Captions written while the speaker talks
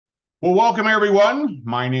Well, welcome everyone.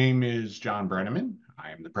 My name is John Brenneman. I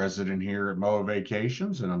am the president here at MOAA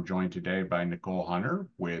Vacations, and I'm joined today by Nicole Hunter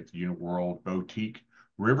with Uniworld Boutique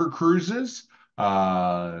River Cruises.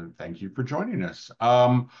 Thank you for joining us.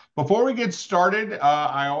 Before we get started,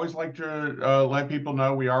 I always like to let people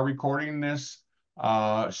know we are recording this.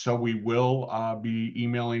 So we will be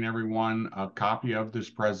emailing everyone a copy of this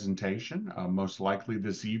presentation, most likely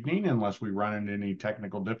this evening, unless we run into any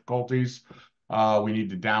technical difficulties. We need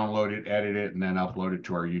to download it, edit it, and then upload it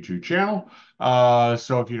to our YouTube channel.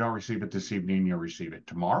 So if you don't receive it this evening, you'll receive it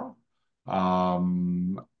tomorrow.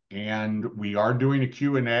 And we are doing a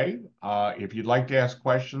Q&A. If you'd like to ask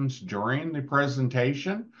questions during the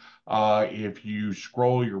presentation, if you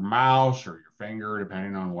scroll your mouse or your finger,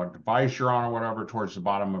 depending on what device you're on or whatever, towards the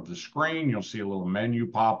bottom of the screen, you'll see a little menu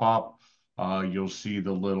pop up. You'll see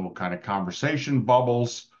the little kind of conversation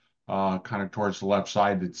bubbles kind of towards the left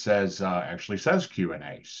side that says actually says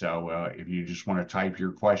Q&A. So if you just want to type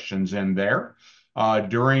your questions in there.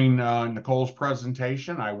 During Nicole's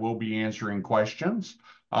presentation, I will be answering questions.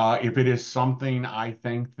 If it is something I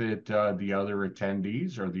think that the other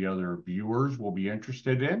attendees or the other viewers will be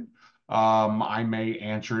interested in, I may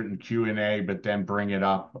answer it in Q&A, but then bring it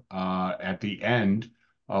up at the end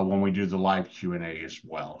when we do the live Q&A as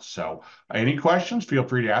well. So any questions, feel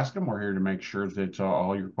free to ask them. We're here to make sure that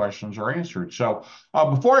all your questions are answered. So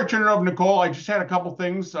before I turn it over to Nicole, I just had a couple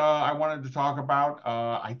things I wanted to talk about.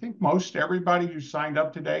 I think most everybody who signed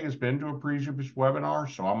up today has been to a previous webinar,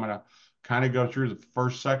 so I'm going to kind of go through the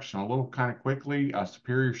first section a little kind of quickly.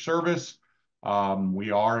 Superior service.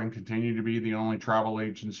 We are and continue to be the only travel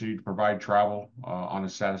agency to provide travel on a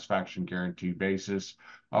satisfaction guarantee basis.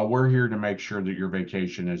 We're here to make sure that your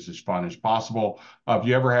vacation is as fun as possible. If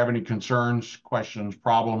you ever have any concerns, questions,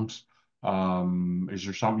 problems, is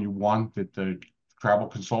there something you want that the travel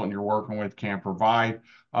consultant you're working with can't provide?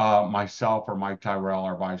 Myself or Mike Tyrell,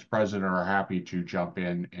 our vice president, are happy to jump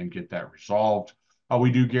in and get that resolved. We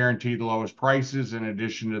do guarantee the lowest prices. In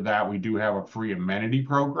addition to that, we do have a free amenity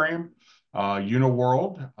program.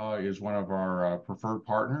 Uniworld is one of our preferred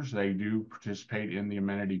partners. They do participate in the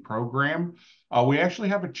amenity program. We actually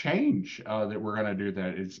have a change that we're going to do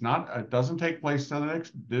that. It doesn't take place till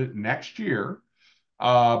the next year.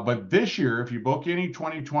 But this year, if you book any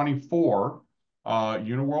 2024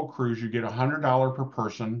 Uniworld cruise, you get $100 per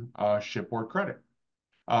person shipboard credit.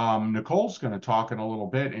 Nicole's going to talk in a little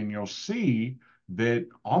bit, and you'll see that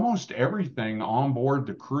almost everything on board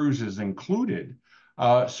the cruise is included.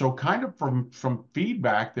 So kind of from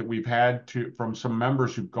feedback that we've had from some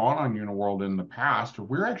members who've gone on Uniworld in the past,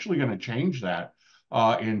 we're actually going to change that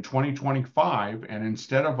in 2025. And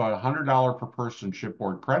instead of a $100 per person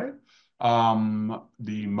shipboard credit,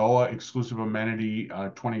 the MOAA exclusive amenity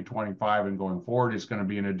 2025 and going forward is going to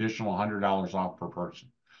be an additional $100 off per person.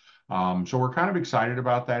 So we're kind of excited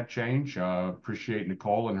about that change. Appreciate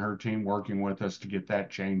Nicole and her team working with us to get that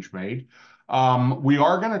change made. We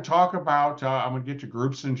are going to talk about, I'm going to get to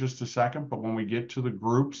groups in just a second, but when we get to the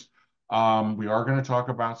groups, we are going to talk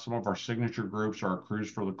about some of our signature groups, our Cruise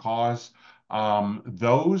for the Cause.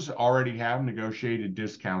 Those already have negotiated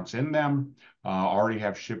discounts in them, already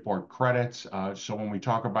have shipboard credits. So when we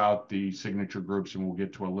talk about the signature groups, and we'll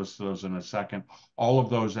get to a list of those in a second, all of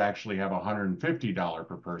those actually have $150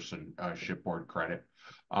 per person shipboard credit.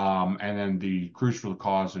 And then the Cruise for the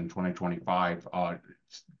Cause in 2025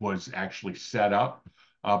 was actually set up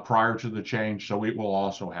prior to the change. So it will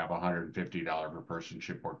also have $150 per person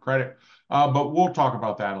shipboard credit. But we'll talk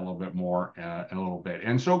about that a little bit more in a little bit.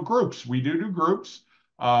 And so groups, we do groups.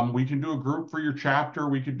 We can do a group for your chapter.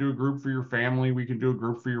 We can do a group for your family. We can do a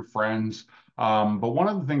group for your friends. But one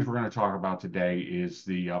of the things we're going to talk about today is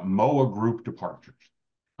the MOAA group departures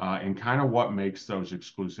and kind of what makes those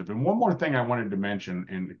exclusive. And one more thing I wanted to mention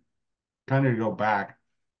and kind of go back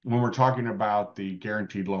when we're talking about the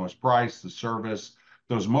guaranteed lowest price, the service,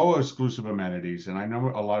 those MOAA exclusive amenities, and I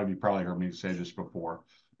know a lot of you probably heard me say this before,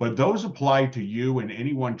 but those apply to you and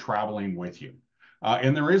anyone traveling with you.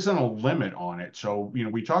 And there isn't a limit on it. So,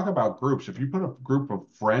 we talk about groups. If you put a group of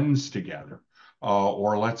friends together,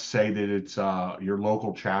 or let's say that it's your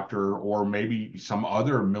local chapter or maybe some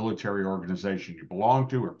other military organization you belong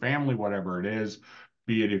to or family, whatever it is,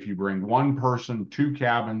 be it if you bring one person, 2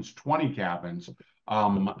 cabins, 20 cabins,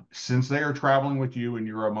 since they are traveling with you and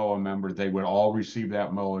you're a MOAA member, they would all receive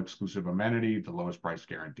that MOAA exclusive amenity, the lowest price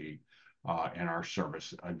guarantee, and our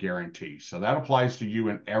service guarantee. So that applies to you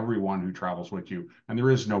and everyone who travels with you, and there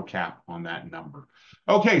is no cap on that number.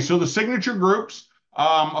 Okay, so the signature groups,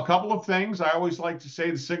 a couple of things. I always like to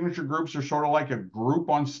say the signature groups are sort of like a group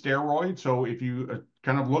on steroids. So if you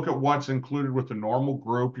kind of look at what's included with the normal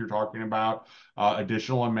group. You're talking about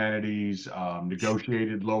additional amenities,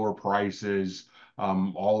 negotiated lower prices,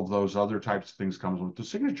 all of those other types of things comes with the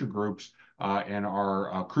signature groups, and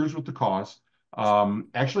our Cruise with the Cause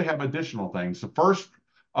actually have additional things. The first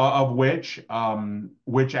of which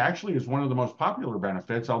actually is one of the most popular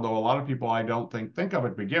benefits, although a lot of people I don't think of it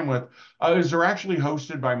to begin with, is they're actually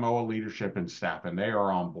hosted by MOAA leadership and staff, and they are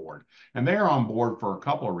on board. And they are on board for a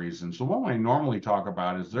couple of reasons. The one I normally talk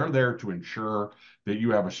about is they're there to ensure that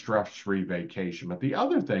you have a stress-free vacation. But the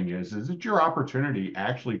other thing is it's your opportunity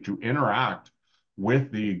actually to interact with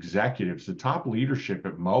the executives, the top leadership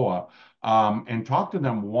at MOAA, and talk to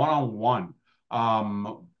them one-on-one.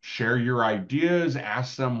 Share your ideas,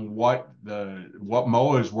 ask them what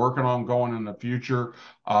MOAA is working on going in the future.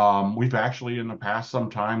 We've actually in the past,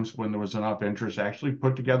 sometimes when there was enough interest, actually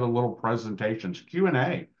put together little presentations,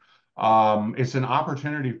 Q&A. It's an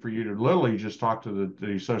opportunity for you to literally just talk to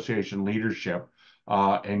the association leadership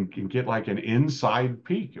and get like an inside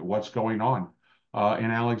peek at what's going on in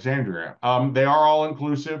Alexandria. They are all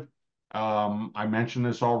inclusive. I mentioned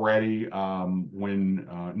this already.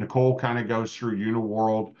 When Nicole kind of goes through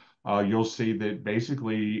Uniworld, you'll see that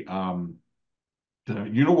basically the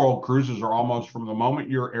Uniworld cruises are almost from the moment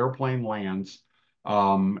your airplane lands.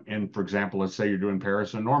 And for example, let's say you're doing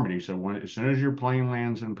Paris and Normandy. So as soon as your plane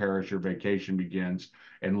lands in Paris, your vacation begins,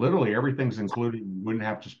 and literally everything's included. You wouldn't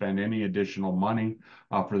have to spend any additional money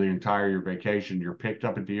for the entire your vacation. You're picked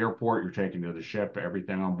up at the airport, you're taken to the ship.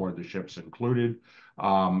 Everything on board the ship's included.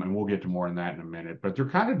 And we'll get to more on that in a minute. But they're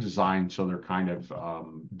kind of designed so they're kind of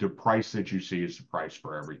the price that you see is the price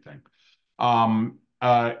for everything.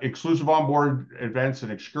 Exclusive onboard events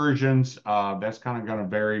and excursions. That's kind of going to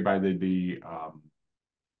vary by the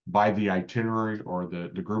itinerary or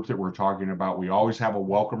the group that we're talking about. We always have a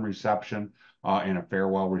welcome reception and a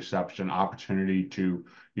farewell reception opportunity to,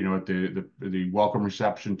 at the welcome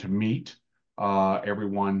reception to meet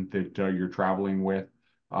everyone that you're traveling with.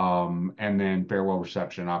 And then farewell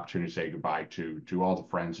reception opportunity to say goodbye to all the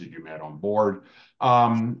friends that you met on board.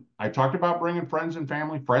 I talked about bringing friends and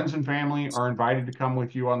family. Friends and family are invited to come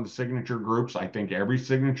with you on the signature groups. I think every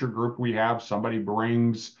signature group we have, somebody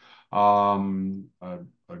brings a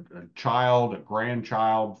child, a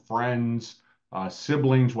grandchild, friends,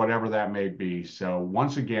 siblings, whatever that may be. So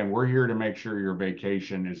once again, we're here to make sure your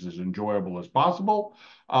vacation is as enjoyable as possible.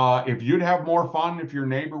 If you'd have more fun, if your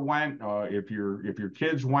neighbor went, if your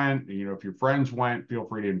kids went, if your friends went, feel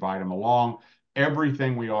free to invite them along.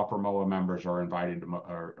 Everything we offer MOAA members are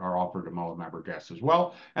offered to MOAA member guests as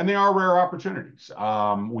well, and they are rare opportunities.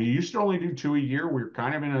 We used to only do 2 a year. We're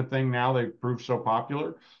kind of in a thing now they've proved so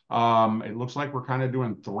popular. It looks like we're kind of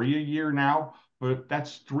doing 3 a year now, but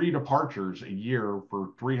that's 3 departures a year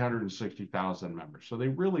for 360,000 members. So they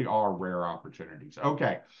really are rare opportunities.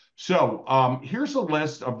 Okay, so here's a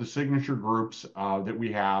list of the signature groups that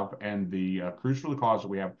we have and the Cruise for the Cause that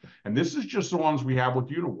we have. And this is just the ones we have with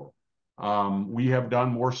Uniworld. We have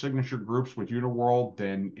done more signature groups with Uniworld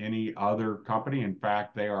than any other company. In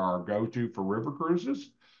fact, they are our go-to for river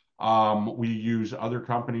cruises. We use other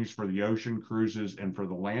companies for the ocean cruises and for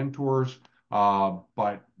the land tours,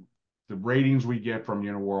 but the ratings we get from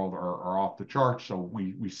Uniworld are off the charts, so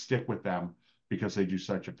we stick with them because they do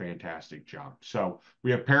such a fantastic job. So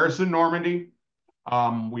we have Paris and Normandy.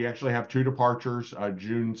 We actually have 2 departures,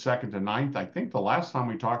 June 2nd to 9th. I think the last time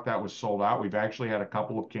we talked that was sold out. We've actually had a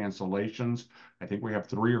couple of cancellations. I think we have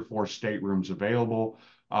 3 or 4 staterooms available.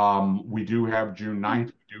 We do have June 9th.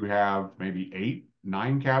 We do have maybe 8,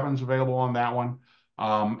 9 cabins available on that one.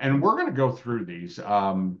 And we're going to go through these.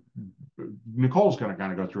 Nicole's going to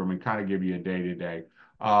kind of go through them and kind of give you a day-to-day.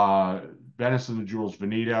 Venice and the Jewels,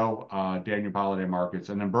 Veneto, Danube Holiday Markets,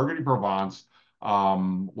 and then Burgundy Provence,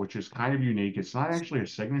 which is kind of unique. It's not actually a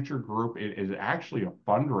signature group. It is actually a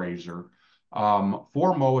fundraiser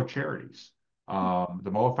for MOAA charities.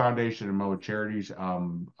 The MOAA Foundation and MOAA charities are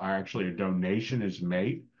actually a donation is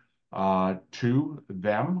made to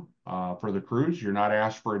them for the cruise. You're not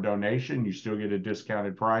asked for a donation. You still get a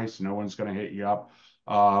discounted price. No one's going to hit you up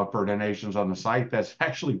for donations on the site. That's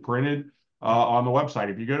actually printed on the website.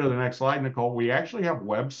 If you go to the next slide, Nicole, we actually have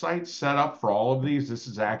websites set up for all of these. This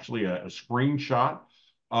is actually a screenshot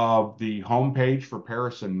of the homepage for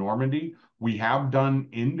Paris and Normandy. We have done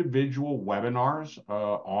individual webinars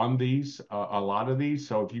on these, a lot of these.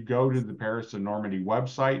 So if you go to the Paris and Normandy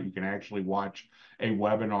website, you can actually watch a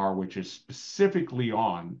webinar which is specifically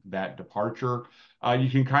on that departure. You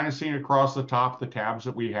can kind of see it across the top, the tabs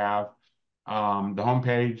that we have. The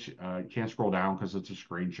homepage, you can't scroll down because it's a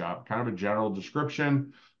screenshot, kind of a general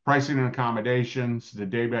description, pricing and accommodations, the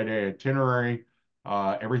day-by-day itinerary,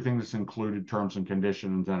 everything that's included, terms and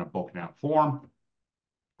conditions, and a book now form.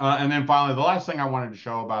 And then finally, the last thing I wanted to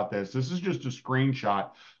show about this is just a screenshot.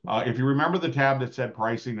 If you remember the tab that said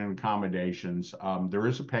pricing and accommodations, there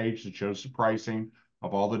is a page that shows the pricing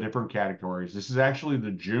of all the different categories. This is actually the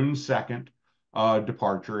June 2nd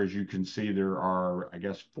departure. As you can see, there are, I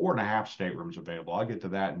guess, 4.5 staterooms available. I'll get to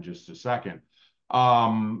that in just a second.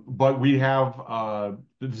 But we have,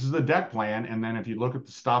 this is the deck plan. And then if you look at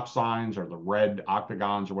the stop signs or the red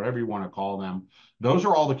octagons or whatever you want to call them, those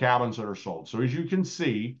are all the cabins that are sold. So as you can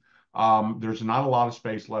see, there's not a lot of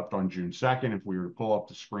space left on June 2nd. If we were to pull up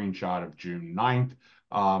the screenshot of June 9th,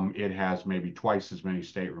 it has maybe twice as many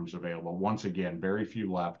staterooms available. Once again, very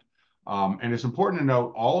few left. And it's important to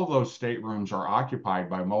note all of those staterooms are occupied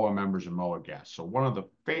by MOAA members and MOAA guests. So one of the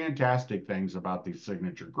fantastic things about these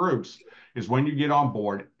signature groups is when you get on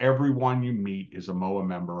board, everyone you meet is a MOAA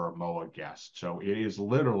member or a MOAA guest. So it is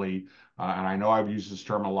literally, and I know I've used this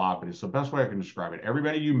term a lot, but it's the best way I can describe it.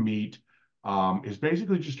 Everybody you meet is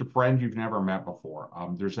basically just a friend you've never met before.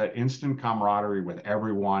 There's that instant camaraderie with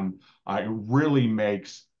everyone. It really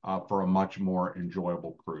makes for a much more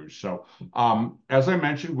enjoyable cruise. So as I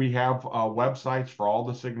mentioned, we have websites for all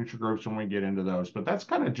the signature groups when we get into those, but that's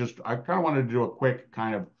kind of just, I kind of wanted to do a quick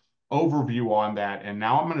kind of overview on that. And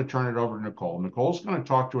now I'm going to turn it over to Nicole. Nicole's going to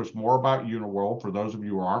talk to us more about Uniworld for those of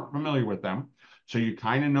you who aren't familiar with them. So you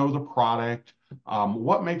kind of know the product,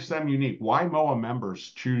 what makes them unique, why MOAA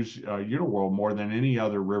members choose Uniworld more than any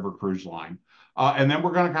other river cruise line. And then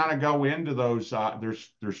we're going to kind of go into those.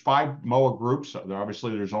 There's 5 MOAA groups.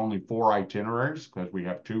 Obviously, there's only 4 itineraries because we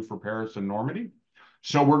have 2 for Paris and Normandy.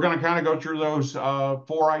 So we're going to kind of go through those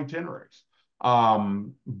 4 itineraries.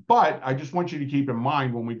 But I just want you to keep in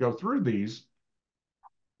mind when we go through these,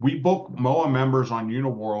 we book MOAA members on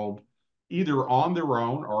Uniworld either on their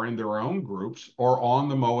own or in their own groups or on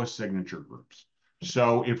the MOAA signature groups.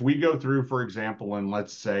 So if we go through, for example, and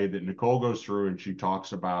let's say that Nicole goes through and she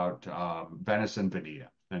talks about Venice and Veneta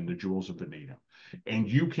and the Jewels of Veneta, and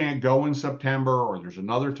you can't go in September or there's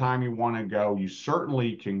another time you want to go, you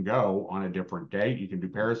certainly can go on a different date. You can do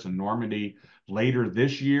Paris and Normandy later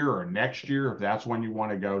this year or next year if that's when you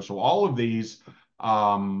want to go. So all of these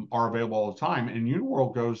are available all the time. And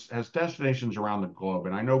Uniworld has destinations around the globe.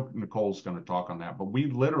 And I know Nicole's going to talk on that, but we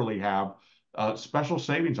literally have special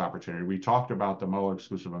savings opportunity. We talked about the MOAA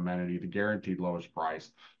exclusive amenity, the guaranteed lowest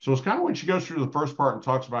price. So it's kind of when she goes through the first part and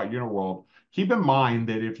talks about Uniworld, keep in mind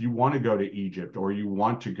that if you want to go to Egypt or you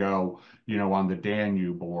want to go, on the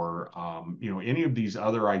Danube or, any of these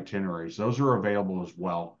other itineraries, those are available as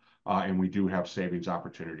well. And we do have savings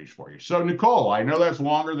opportunities for you. So Nicole, I know that's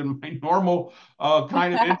longer than my normal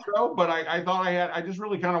kind of intro, but I thought I just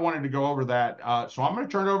really kind of wanted to go over that. So I'm going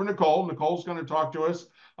to turn it over to Nicole. Nicole's going to talk to us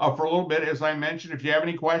for a little bit. As I mentioned, if you have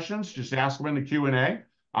any questions, just ask them in the Q&A.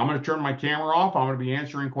 I'm going to turn my camera off. I'm going to be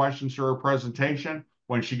answering questions through her presentation.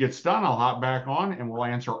 When she gets done, I'll hop back on and we'll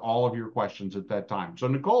answer all of your questions at that time. So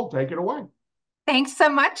Nicole, take it away. Thanks so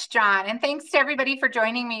much, John. And thanks to everybody for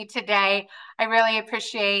joining me today. I really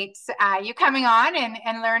appreciate you coming on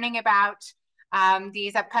and learning about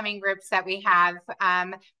these upcoming groups that we have.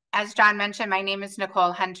 As John mentioned, my name is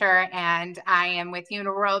Nicole Hunter, and I am with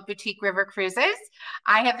Uniworld Boutique River Cruises.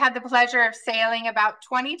 I have had the pleasure of sailing about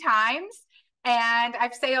 20 times. And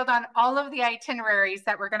I've sailed on all of the itineraries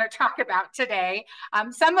that we're going to talk about today,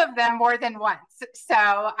 some of them more than once. So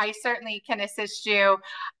I certainly can assist you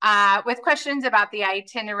with questions about the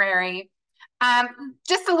itinerary.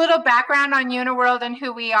 Just a little background on Uniworld and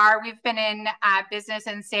who we are. We've been in business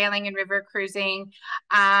and sailing and river cruising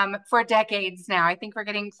for decades now. I think we're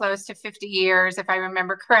getting close to 50 years, if I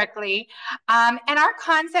remember correctly. And our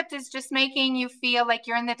concept is just making you feel like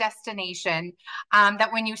you're in the destination,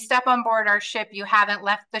 that when you step on board our ship, you haven't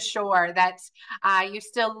left the shore, that you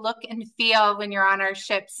still look and feel when you're on our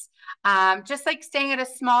ships just like staying at a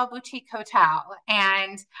small boutique hotel.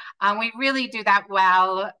 And we really do that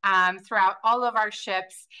well throughout all of our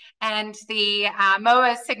ships. And the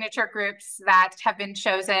MOAA signature groups that have been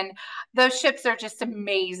chosen, those ships are just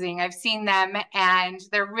amazing. I've seen them and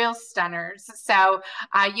they're real stunners. So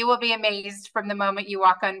you will be amazed from the moment you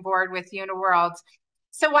walk on board with Uniworld.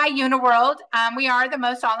 So why Uniworld? We are the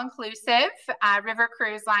most all-inclusive river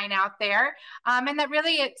cruise line out there. And that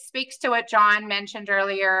really, it speaks to what John mentioned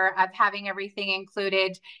earlier of having everything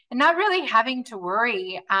included and not really having to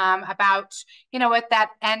worry about, what that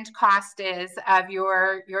end cost is of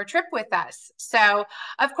your trip with us. So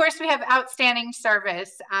of course we have outstanding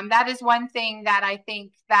service. That is one thing that I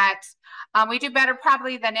think that we do better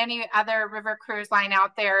probably than any other river cruise line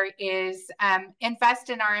out there is invest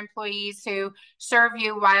in our employees who serve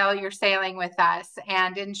you while you're sailing with us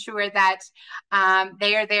and ensure that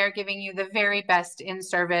they are there giving you the very best in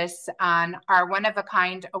service on our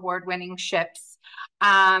one-of-a-kind award-winning ships.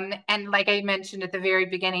 And like I mentioned at the very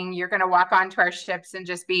beginning, you're going to walk onto our ships and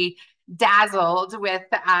just be dazzled with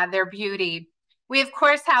their beauty. We, of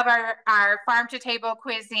course, have our farm-to-table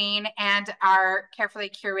cuisine and our carefully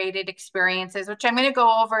curated experiences, which I'm going to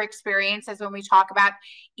go over experiences when we talk about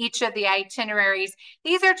each of the itineraries.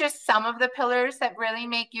 These are just some of the pillars that really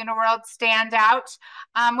make Uniworld stand out.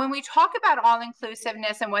 When we talk about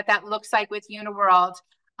all-inclusiveness and what that looks like with Uniworld,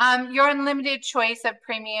 your unlimited choice of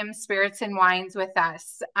premium spirits and wines with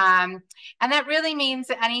us. And that really means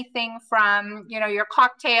anything from, you know, your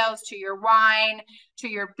cocktails to your wine, to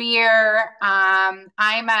your beer. I'm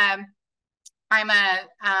a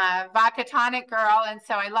vodka tonic girl, and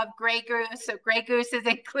so I love Grey Goose, so Grey Goose is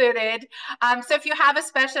included. So if you have a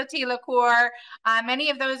specialty liqueur, many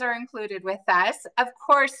of those are included with us. Of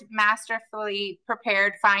course, masterfully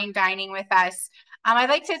prepared fine dining with us. I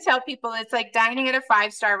like to tell people it's like dining at a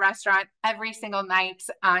five-star restaurant every single night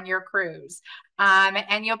on your cruise.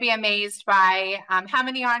 And you'll be amazed by how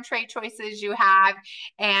many entree choices you have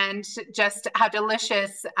and just how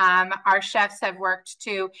delicious our chefs have worked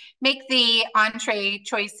to make the entree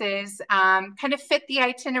choices kind of fit the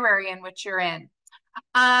itinerary in which you're in.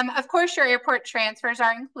 Of course, your airport transfers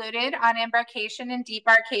are included on embarkation and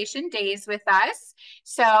debarkation days with us.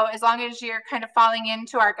 So as long as you're kind of falling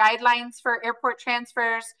into our guidelines for airport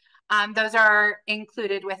transfers, those are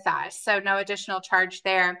included with us. So no additional charge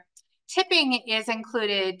there. Tipping is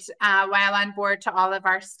included while on board to all of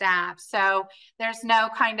our staff. So there's no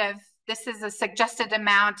kind of, this is a suggested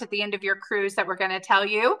amount at the end of your cruise that we're going to tell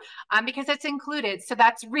you because it's included. So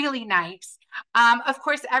that's really nice. Of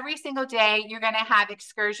course, every single day you're going to have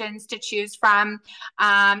excursions to choose from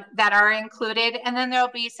that are included. And then there'll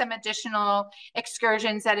be some additional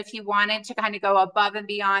excursions that if you wanted to kind of go above and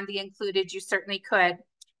beyond the included, you certainly could.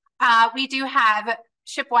 We do have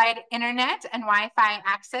ship-wide internet and Wi-Fi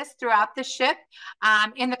access throughout the ship,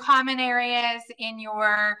 in the common areas, in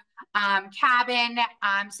your cabin,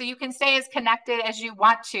 so you can stay as connected as you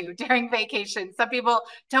want to during vacation. Some people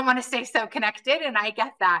don't want to stay so connected, and I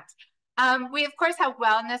get that. We, of course, have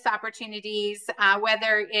wellness opportunities,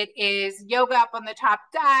 whether it is yoga up on the top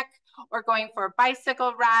deck, or going for a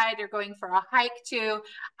bicycle ride, or going for a hike to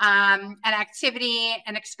an activity,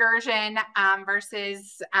 an excursion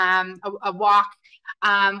versus a walk.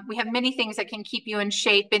 We have many things that can keep you in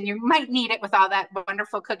shape, and you might need it with all that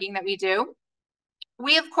wonderful cooking that we do.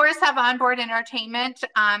 We, of course, have onboard entertainment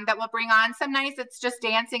that will bring on some nights it's just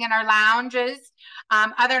dancing in our lounges.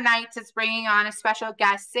 Other nights it's bringing on a special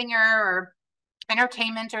guest singer or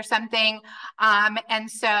entertainment or something. And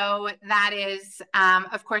so that is,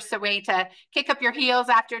 of course, a way to kick up your heels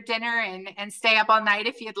after dinner and stay up all night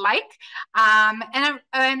if you'd like.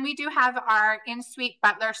 And we do have our in-suite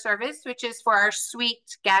butler service, which is for our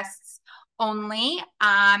suite guests only.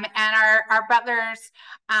 And our butlers,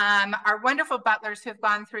 our wonderful butlers who've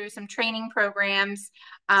gone through some training programs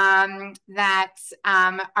that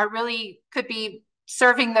are really could be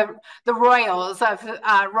serving the royals of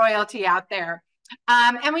royalty out there.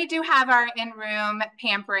 And we do have our in-room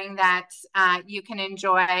pampering that you can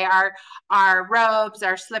enjoy. Our robes,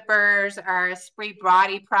 our slippers, our Esprit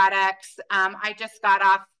body products. I just got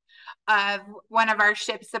off of one of our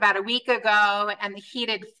ships about a week ago, and the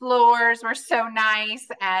heated floors were so nice,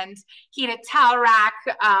 and heated towel rack.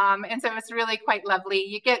 And so it's really quite lovely.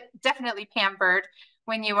 You get definitely pampered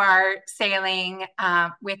when you are sailing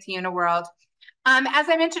with Uniworld. As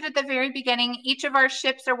I mentioned at the very beginning, each of our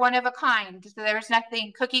ships are one of a kind. So there's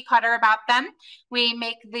nothing cookie cutter about them. We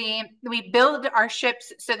build our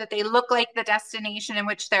ships so that they look like the destination in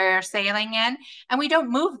which they're sailing in, and we don't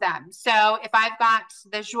move them. So if I've got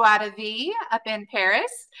the Joie de Vie up in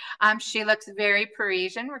Paris, she looks very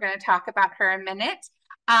Parisian. We're going to talk about her in a minute.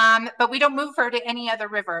 But we don't move her to any other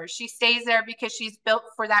river. She stays there because she's built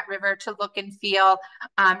for that river to look and feel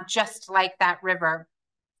just like that river.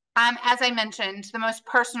 As I mentioned, the most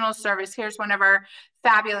personal service, here's one of our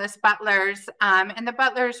fabulous butlers, and the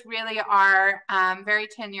butlers really are very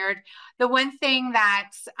tenured. The one thing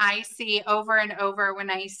that I see over and over when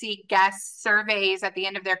I see guest surveys at the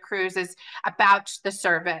end of their cruise is about the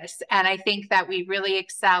service, and I think that we really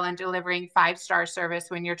excel in delivering five-star service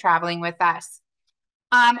when you're traveling with us.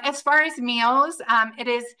 As far as meals, it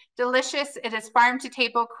is delicious. It is farm to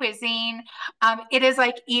table cuisine. It is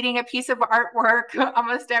like eating a piece of artwork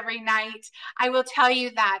almost every night. I will tell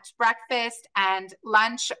you that breakfast and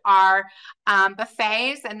lunch are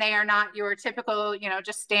buffets, and they are not your typical,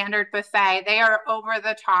 just standard buffet. They are over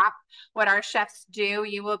the top what our chefs do.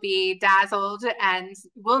 You will be dazzled and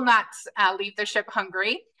will not leave the ship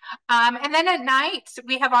hungry. And then at night,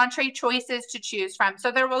 we have entree choices to choose from.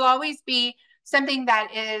 So there will always be something that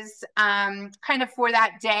is kind of for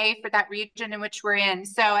that day, for that region in which we're in.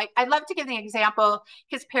 So I'd love to give the example,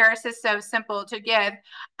 because Paris is so simple to give,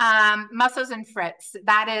 mussels and frites.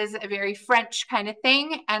 That is a very French kind of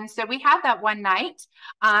thing. And so we have that one night.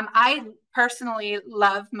 I personally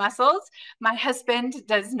love mussels. My husband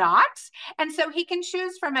does not. And so he can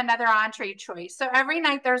choose from another entree choice. So every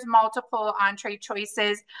night there's multiple entree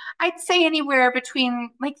choices. I'd say anywhere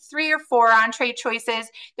between like 3 or 4 entree choices.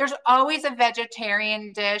 There's always a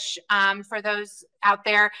vegetarian dish for those out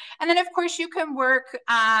there. And then, of course, you can work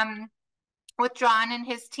with John and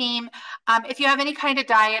his team, if you have any kind of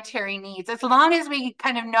dietary needs, as long as we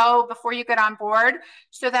kind of know before you get on board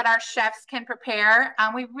so that our chefs can prepare,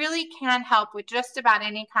 we really can help with just about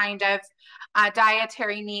any kind of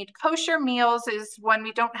dietary need. Kosher meals is when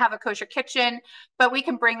we don't have a kosher kitchen, but we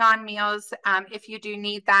can bring on meals if you do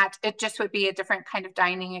need that. It just would be a different kind of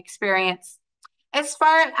dining experience. As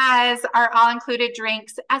far as our all-included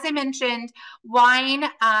drinks, as I mentioned, wine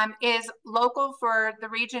is local for the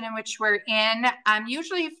region in which we're in.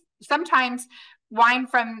 Usually, sometimes wine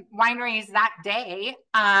from wineries that day.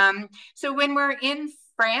 So when we're in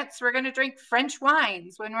France, we're going to drink French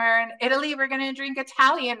wines. When we're in Italy, we're going to drink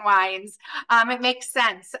Italian wines. It makes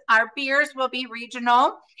sense. Our beers will be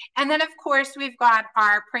regional. And then, of course, we've got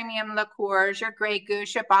our premium liqueurs, your Grey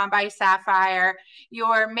Goose, your Bombay Sapphire,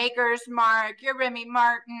 your Maker's Mark, your Remy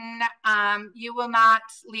Martin. You will not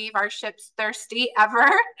leave our ships thirsty ever.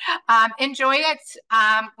 Enjoy it.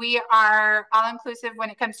 We are all-inclusive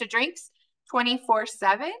when it comes to drinks,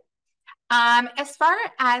 24/7. As far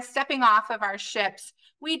as stepping off of our ships,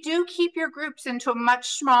 we do keep your groups into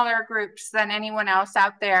much smaller groups than anyone else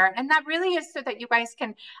out there. And that really is so that you guys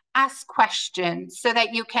can ask questions, so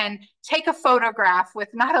that you can take a photograph with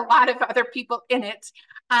not a lot of other people in it,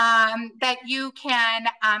 that you can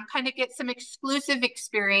kind of get some exclusive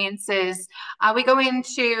experiences. We go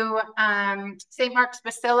into St. Mark's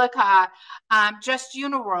Basilica, just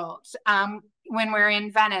Uniworld. When we're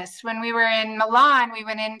in Venice, when we were in Milan, we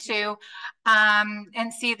went into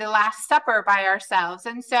and see the Last Supper by ourselves.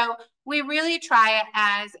 And so we really try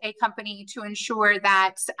as a company to ensure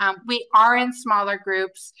that we are in smaller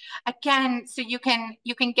groups, again, so you can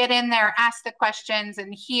get in there, ask the questions,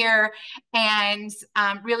 and hear, and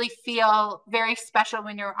really feel very special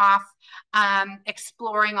when you're off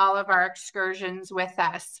exploring all of our excursions with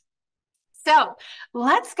us. So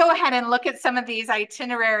let's go ahead and look at some of these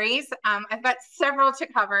itineraries. I've got several to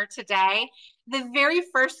cover today. The very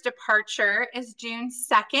first departure is June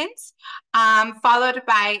 2nd, followed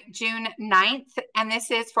by June 9th, and this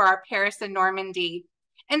is for our Paris and Normandy.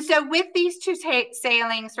 And so with these two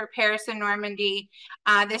sailings for Paris and Normandy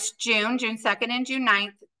this June 2nd and June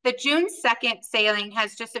 9th, the June 2nd sailing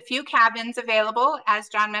has just a few cabins available, as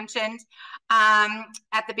John mentioned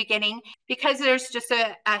at the beginning, because there's just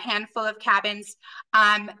a handful of cabins.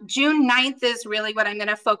 June 9th is really what I'm going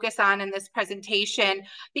to focus on in this presentation,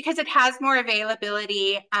 because it has more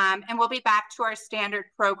availability, and we'll be back to our standard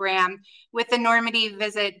program with the Normandy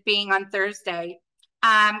visit being on Thursday.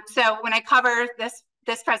 So when I cover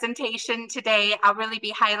this presentation today, I'll really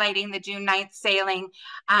be highlighting the June 9th sailing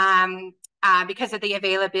because of the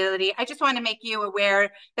availability. I just want to make you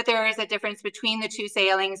aware that there is a difference between the two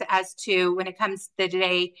sailings as to when it comes to the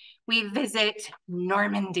day we visit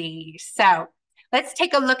Normandy. So let's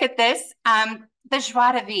take a look at this. The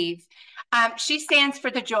joie de vivre. She stands for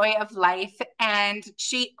the joy of life, and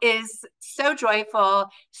she is so joyful,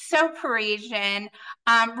 so Parisian,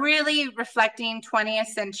 really reflecting 20th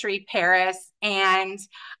century Paris. And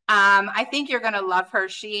I think you're going to love her.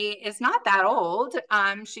 She is not that old.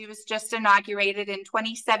 She was just inaugurated in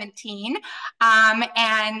 2017,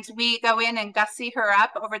 and we go in and gussy her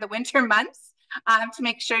up over the winter months to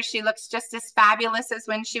make sure she looks just as fabulous as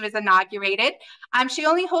when she was inaugurated. She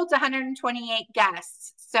only holds 128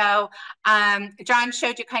 guests. So John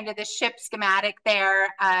showed you kind of the ship schematic there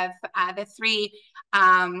of the three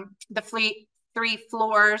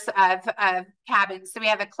floors of cabins. So we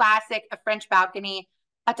have a classic, a French balcony,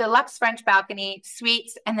 a deluxe French balcony,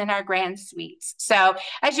 suites, and then our grand suites. So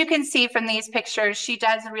as you can see from these pictures, she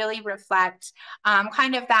does really reflect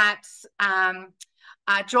kind of that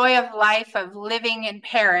joy of life of living in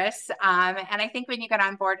Paris. And I think when you get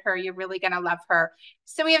on board her, you're really going to love her.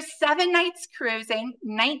 So we have 7 nights cruising,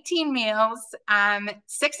 19 meals,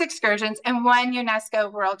 6 excursions, and 1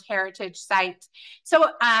 UNESCO World Heritage Site. So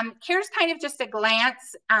here's kind of just a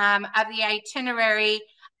glance of the itinerary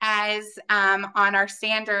as on our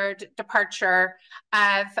standard departure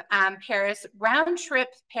of Paris, round trip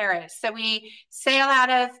Paris. So we sail out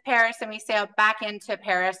of Paris and we sail back into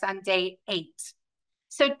Paris on day 8.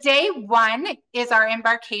 So day 1 is our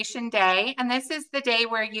embarkation day, and this is the day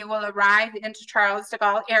where you will arrive into Charles de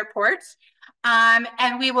Gaulle Airport.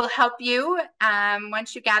 And we will help you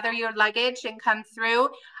once you gather your luggage and come through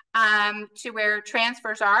to where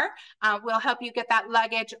transfers are. We'll help you get that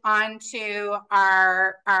luggage onto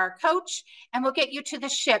our coach, and we'll get you to the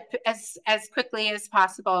ship as quickly as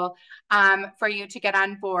possible for you to get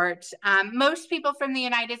on board. Most people from the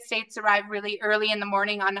United States arrive really early in the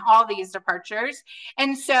morning on all these departures.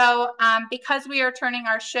 And so because we are turning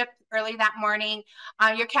our ship early that morning,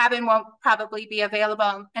 your cabin won't probably be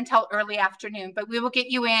available until early afternoon, but we will get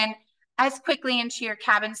you in as quickly into your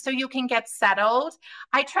cabin so you can get settled.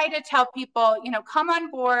 I try to tell people, you know, come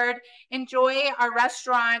on board, enjoy our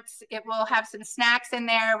restaurants. It will have some snacks in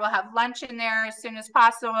there. We'll have lunch in there as soon as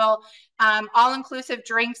possible. All-inclusive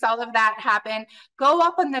drinks, all of that happen. Go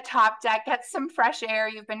up on the top deck, get some fresh air.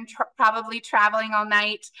 You've been probably traveling all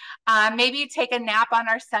night. Maybe take a nap on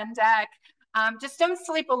our sun deck. Just don't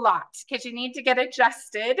sleep a lot because you need to get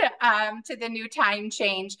adjusted to the new time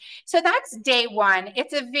change. So that's day 1.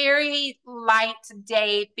 It's a very light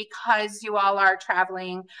day because you all are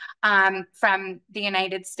traveling from the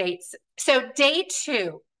United States. So day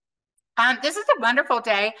 2. This is a wonderful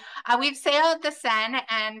day. We've sailed the Seine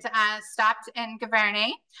and stopped in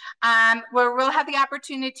Giverny, where we'll have the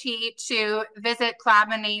opportunity to visit Claude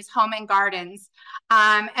Monet's home and gardens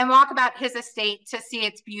and walk about his estate to see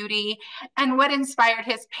its beauty and what inspired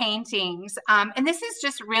his paintings. And this is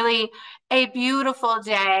just really a beautiful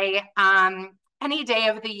day, any day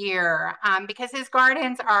of the year, because his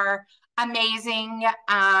gardens are amazing.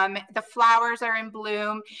 The flowers are in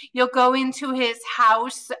bloom. You'll go into his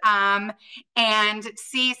house and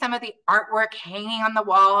see some of the artwork hanging on the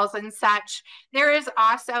walls and such. There is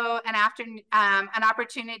also an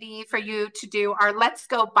opportunity for you to do our Let's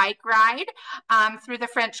Go bike ride through the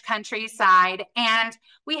French countryside. And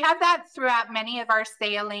we have that throughout many of our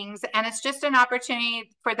sailings. And it's just an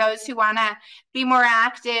opportunity for those who want to be more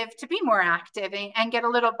active to be more active and get a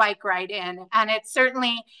little bike ride in. And it's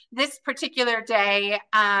certainly this particular day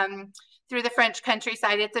through the French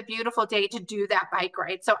countryside. It's a beautiful day to do that bike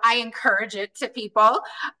ride. So I encourage it to people.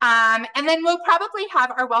 And then we'll probably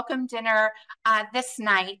have our welcome dinner this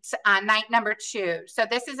night, night number 2. So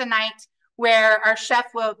this is a night where our chef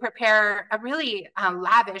will prepare a really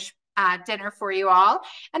lavish dinner for you all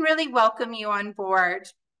and really welcome you on board.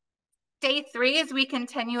 Day 3, as we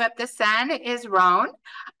continue up the Seine, is Rhone,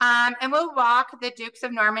 and we'll walk the Dukes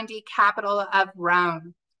of Normandy capital of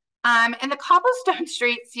Rhone. And the cobblestone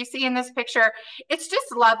streets you see in this picture, it's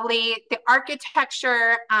just lovely. The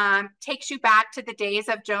architecture takes you back to the days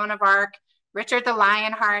of Joan of Arc, Richard the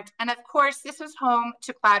Lionheart, and of course, this was home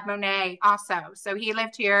to Claude Monet also. So he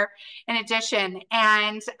lived here in addition.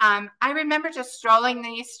 And I remember just strolling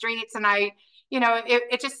these streets, and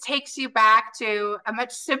it just takes you back to a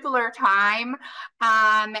much simpler time.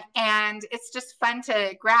 And it's just fun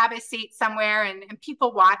to grab a seat somewhere and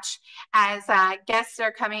people watch as guests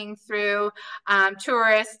are coming through,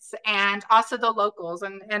 tourists and also the locals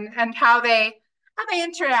and how they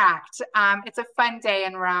interact. It's a fun day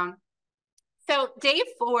in Rome. So day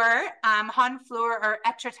 4, Honfleur or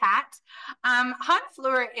Etretat.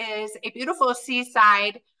 Honfleur is a beautiful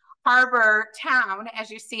seaside harbor town,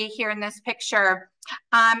 as you see here in this picture.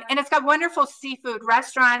 And it's got wonderful seafood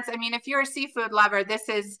restaurants. I mean, if you're a seafood lover, this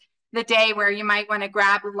is the day where you might want to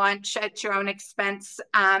grab lunch at your own expense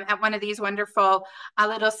at one of these wonderful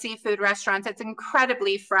little seafood restaurants. It's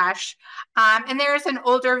incredibly fresh. And there's an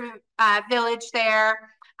older village there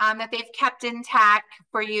that they've kept intact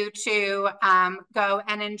for you to go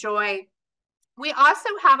and enjoy. We also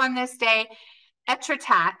have on this day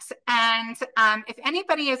Etretat, and if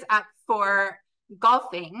anybody is up for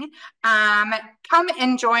golfing, come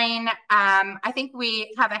and join. I think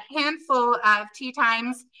we have a handful of tee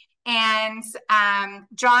times, and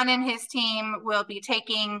John and his team will be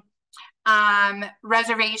taking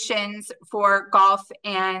reservations for golf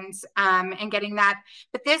and getting that.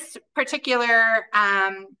 But this particular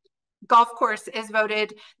golf course is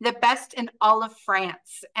voted the best in all of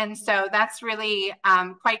France. And so that's really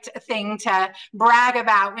quite a thing to brag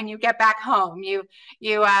about when you get back home. You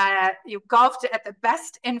golfed at the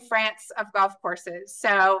best in France of golf courses.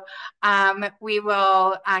 So we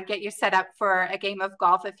will get you set up for a game of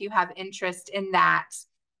golf if you have interest in that.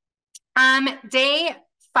 Day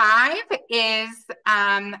 5 is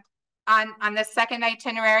on the second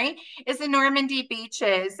itinerary is the Normandy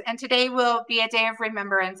beaches. And today will be a day of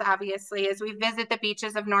remembrance, obviously, as we visit the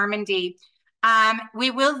beaches of Normandy.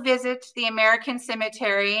 We will visit the American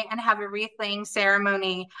Cemetery and have a wreath-laying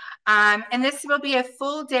ceremony. And this will be a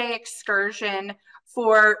full day excursion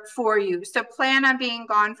for you. So plan on being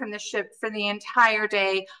gone from the ship for the entire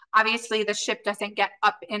day. Obviously, the ship doesn't get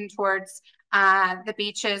up in towards the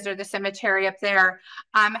beaches or the cemetery up there.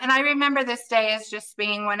 And I remember this day as just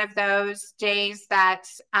being one of those days that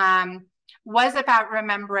was about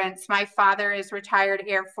remembrance. My father is retired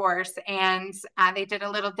Air Force, and they did a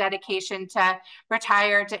little dedication to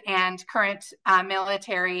retired and current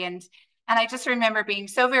military. And I just remember being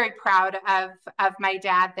so very proud of my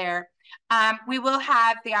dad there. We will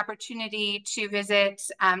have the opportunity to visit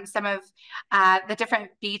some of the different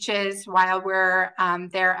beaches while we're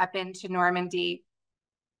there up into Normandy.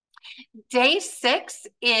 Day 6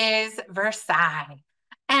 is Versailles.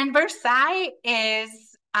 And Versailles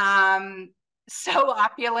is so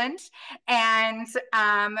opulent. And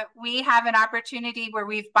we have an opportunity where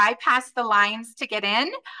we've bypassed the lines to get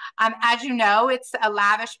in. As you know, it's a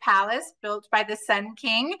lavish palace built by the Sun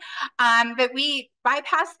King. But we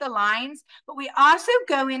bypass the lines, but we also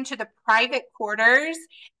go into the private quarters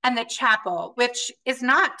and the chapel, which is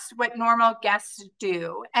not what normal guests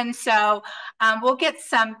do. And so we'll get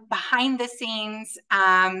some behind the scenes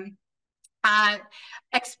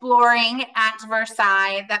exploring at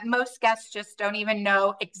Versailles that most guests just don't even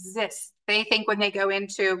know exists. They think when they go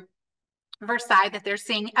into Versailles that they're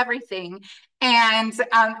seeing everything, and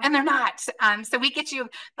they're not. So we get you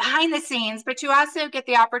behind the scenes, but you also get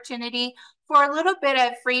the opportunity for a little bit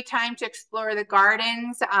of free time to explore the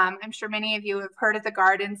gardens. I'm sure many of you have heard of the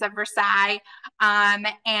gardens of Versailles,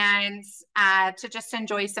 and to just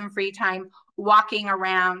enjoy some free time walking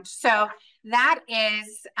around. So that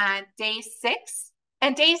is day 6.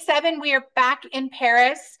 And day 7, we are back in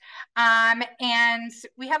Paris. And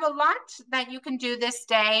we have a lot that you can do this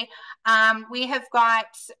day. We have got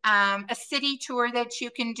a city tour that you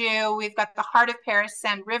can do. We've got the Heart of Paris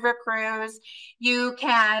Seine River Cruise. You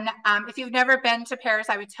can, if you've never been to Paris,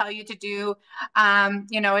 I would tell you to do,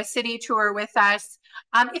 a city tour with us.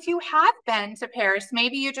 If you have been to Paris,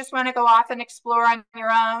 maybe you just want to go off and explore on your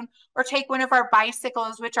own, or take one of our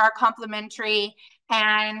bicycles, which are complimentary,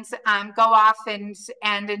 and go off and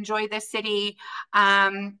enjoy the city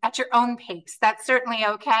at your own pace. That's certainly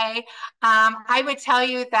okay. I would tell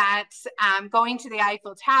you that going to the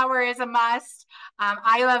Eiffel Tower is a must.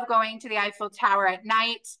 I love going to the Eiffel Tower at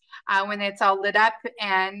night when it's all lit up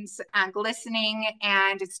and glistening,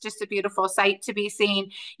 and it's just a beautiful sight to be seen.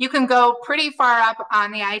 You can go pretty far up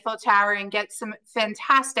on the Eiffel Tower and get some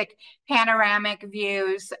fantastic panoramic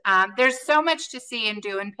views. There's so much to see and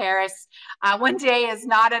do in Paris. One day is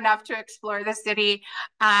not enough to explore the city,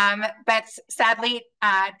 but sadly,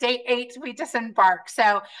 day 8, we disembark.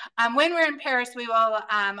 So when we're in Paris, we will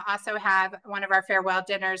also have one of our farewell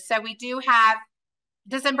dinners. So we do have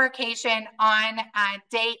disembarkation on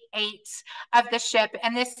day 8 of the ship,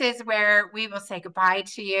 and this is where we will say goodbye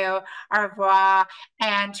to you, au revoir,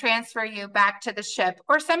 and transfer you back to the ship.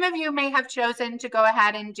 Or some of you may have chosen to go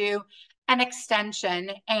ahead and do an extension,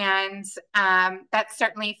 and that's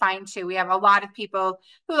certainly fine too. We have a lot of people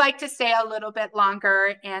who like to stay a little bit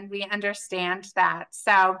longer, and we understand that.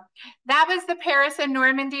 So that was the Paris and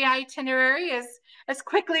Normandy itinerary as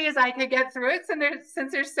quickly as I could get through it,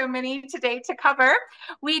 since there's so many today to cover.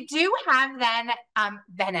 We do have then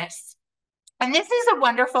Venice. And this is a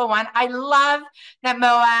wonderful one. I love that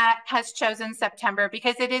MOAA has chosen September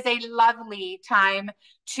because it is a lovely time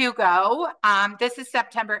to go. This is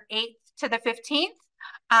September 8th to the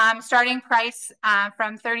 15th. Starting price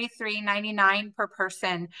from $33.99 per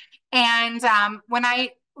person. And when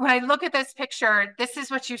I look at this picture, this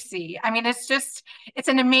is what you see. I mean, it's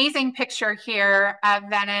an amazing picture here of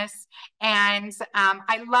Venice. And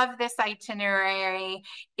I love this itinerary.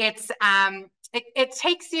 It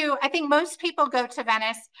takes you, I think most people go to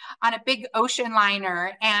Venice on a big ocean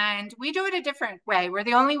liner, and we do it a different way. We're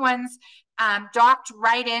the only ones docked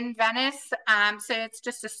right in Venice. So it's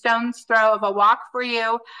just a stone's throw of a walk for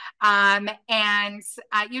you. And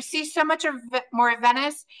you see so much more of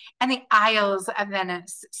Venice and the Isles of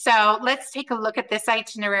Venice. So let's take a look at this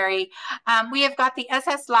itinerary. We have got the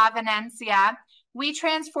SS La Venezia, We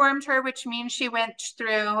transformed her, which means she went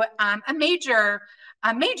through a major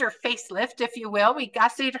facelift, if you will. We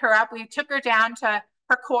gussied her up. We took her down to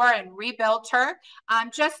her core and rebuilt her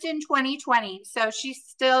just in 2020. So she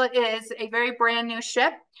still is a very brand new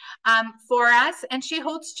ship for us, and she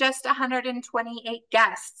holds just 128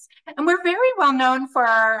 guests. And we're very well known for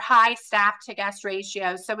our high staff to guest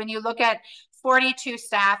ratio. So when you look at 42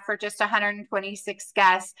 staff for just 126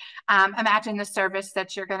 guests, imagine the service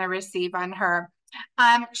that you're going to receive on her.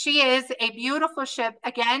 She is a beautiful ship.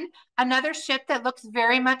 Again, another ship that looks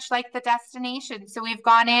very much like the destination. So we've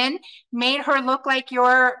gone in, made her look like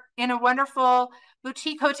you're in a wonderful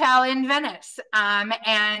boutique hotel in Venice.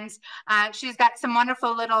 And she's got some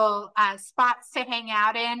wonderful little spots to hang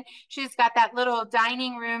out in. She's got that little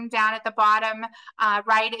dining room down at the bottom,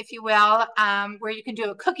 right, if you will, where you can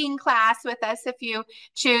do a cooking class with us if you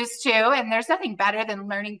choose to. And there's nothing better than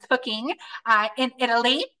learning cooking in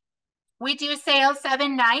Italy. We do sail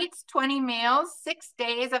 7 nights, 20 meals, 6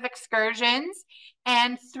 days of excursions,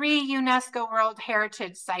 and 3 UNESCO World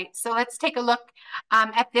Heritage sites. So let's take a look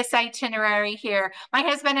at this itinerary here. My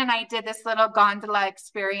husband and I did this little gondola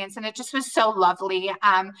experience, and it just was so lovely.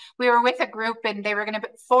 We were with a group, and they were going to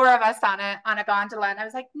put 4 of us on a gondola, and I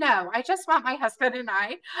was like, no, I just want my husband and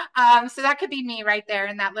I. So that could be me right there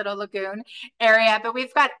in that little lagoon area. But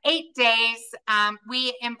we've got 8 days.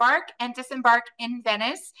 We embark and disembark in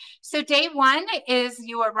Venice. So day 1 is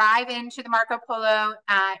you arrive into the Marco Polo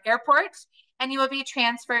airport, and you will be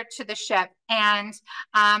transferred to the ship. And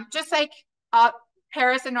just like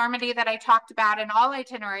Paris and Normandy that I talked about, and all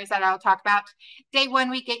itineraries that I'll talk about, day 1,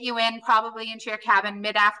 we get you in probably into your cabin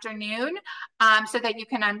mid-afternoon so that you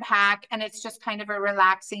can unpack, and it's just kind of a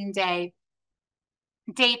relaxing day.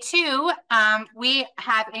 Day 2, we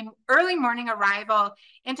have an early morning arrival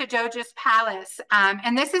into Doge's Palace.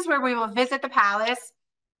 And this is where we will visit the palace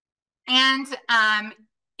and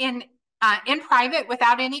in private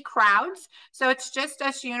without any crowds. So it's just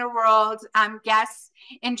us Uniworld guests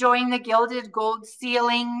enjoying the gilded gold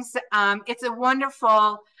ceilings. It's a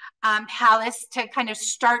wonderful palace to kind of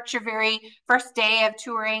start your very first day of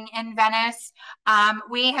touring in Venice.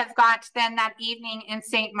 We have got then that evening in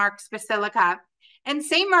St. Mark's Basilica. In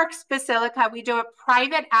St. Mark's Basilica, we do a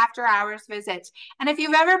private after-hours visit. And if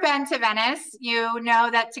you've ever been to Venice, you know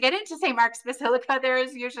that to get into St. Mark's Basilica, there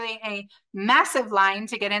is usually a massive line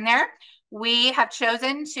to get in there. We have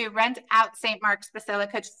chosen to rent out St. Mark's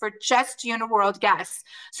Basilica for just Uniworld guests.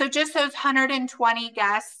 So just those 120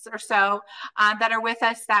 guests or so that are with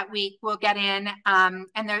us that week will get in.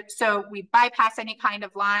 So we bypass any kind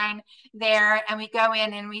of line there, and we go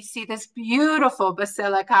in and we see this beautiful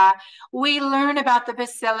basilica. We learn about the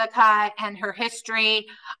basilica and her history.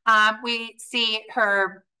 We see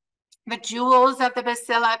the jewels of the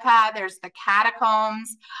basilica. There's the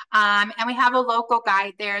catacombs, and we have a local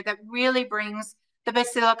guide there that really brings the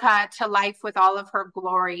basilica to life with all of her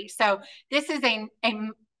glory. So this is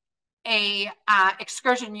a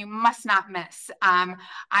excursion you must not miss.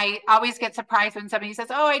 I always get surprised when somebody says,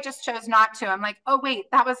 oh, I just chose not to. I'm like, oh wait,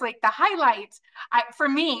 that was like the highlight. For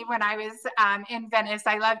me, when I was in Venice,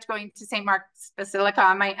 I loved going to St. Mark's Basilica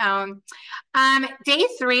on my own. Day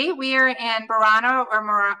 3, we are in Burano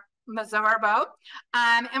or Mazzarbo,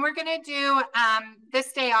 and we're going to do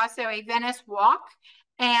this day also a Venice walk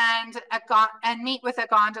and meet with a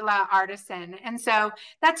gondola artisan. And so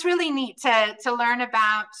that's really neat to learn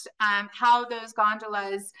about how those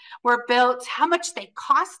gondolas were built, how much they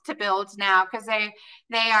cost to build now, because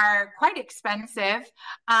they are quite expensive.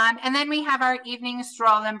 And then we have our evening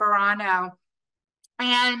stroll in Burano.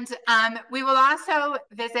 And we will also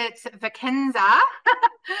visit Vicenza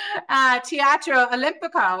Teatro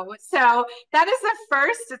Olimpico. So that is the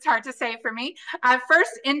first, it's hard to say for me,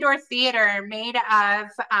 first indoor theater made of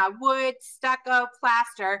wood, stucco,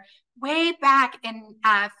 plaster, way back in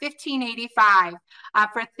 1585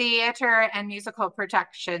 for theater and musical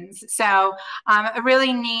productions. So a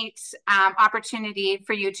really neat opportunity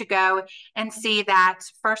for you to go and see that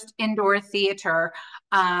first indoor theater.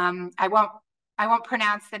 I won't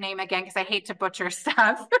pronounce the name again because I hate to butcher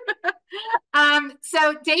stuff.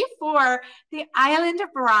 So day 4, the island of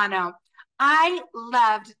Burano. I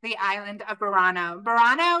loved the island of Burano.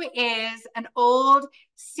 Burano is an old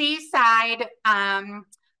seaside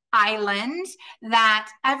island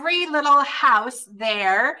that every little house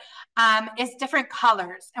there is different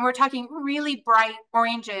colors. And we're talking really bright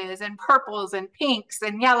oranges and purples and pinks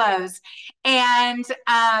and yellows. And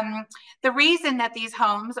the reason that these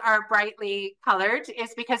homes are brightly colored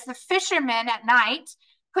is because the fishermen at night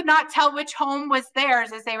could not tell which home was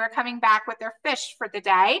theirs as they were coming back with their fish for the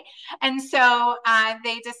day. And so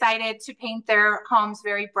they decided to paint their homes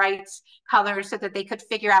very bright colors so that they could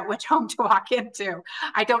figure out which home to walk into.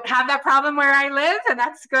 I don't have that problem where I live, and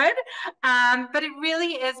that's good. But it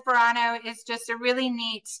really is, Verano is just a really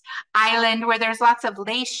neat island where there's lots of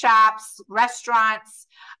lace shops, restaurants,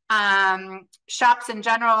 shops in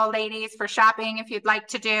general, ladies, for shopping if you'd like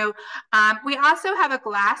to do. We also have a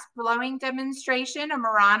glass blowing demonstration, a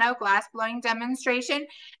Murano glass blowing demonstration.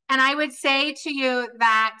 And I would say to you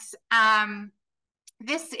that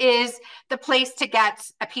this is the place to get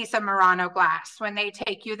a piece of Murano glass. When they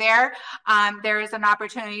take you there, there is an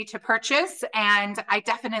opportunity to purchase, and I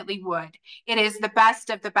definitely would. It is the best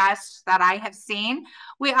of the best that I have seen.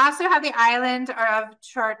 We also have the island of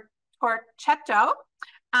Torchetto,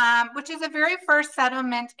 which is a very first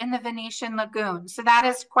settlement in the Venetian lagoon. So that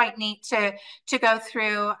is quite neat to go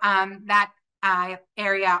through that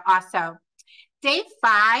area also. Day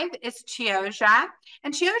 5 is Chioggia,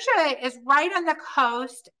 and Chioggia is right on the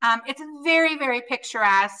coast. It's very, very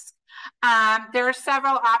picturesque. There are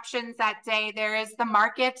several options that day. There is the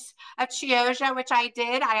market of Chioggia, which I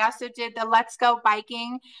did. I also did the Let's Go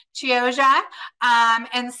Biking Chioggia.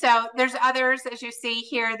 And so there's others, as you see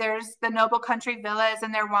here, there's the Noble Country Villas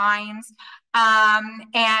and their wines.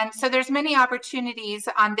 And so there's many opportunities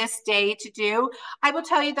on this day to do. I will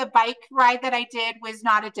tell you the bike ride that I did was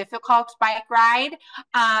not a difficult bike ride.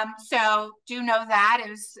 So do know that. It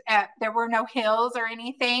was, there were no hills or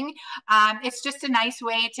anything. It's just a nice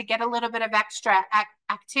way to get a little bit of extra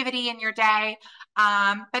activity in your day.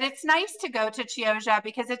 But it's nice to go to Chioggia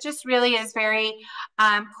because it just really is very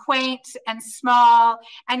quaint and small,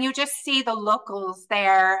 and you just see the locals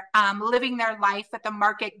there living their life at the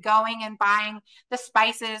market, going and buying the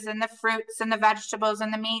spices and the fruits and the vegetables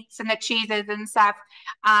and the meats and the cheeses and stuff,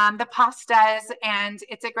 the pastas, and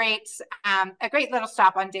it's a great little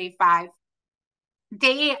stop on day 5.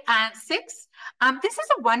 Day 6, this is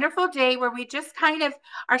a wonderful day where we just kind of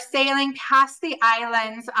are sailing past the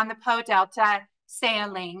islands on the Po Delta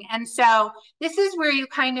sailing. And so this is where you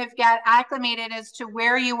kind of get acclimated as to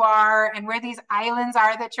where you are and where these islands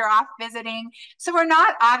are that you're off visiting. So we're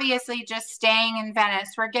not obviously just staying in Venice.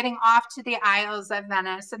 We're getting off to the Isles of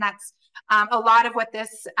Venice, and that's a lot of what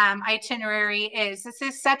this itinerary is. This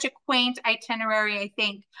is such a quaint itinerary, I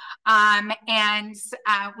think. And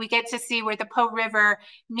we get to see where the Po River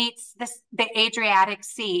meets the Adriatic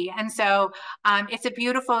Sea. And so it's a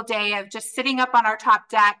beautiful day of just sitting up on our top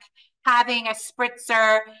deck, having a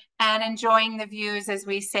spritzer and enjoying the views as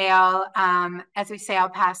we sail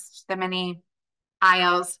past the many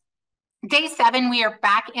isles. Day 7, we are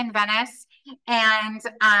back in Venice, and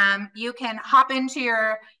you can hop into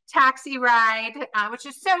your taxi ride, which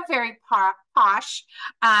is so very posh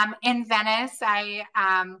in Venice.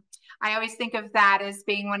 I always think of that as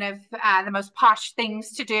being one of the most posh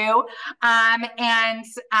things to do. And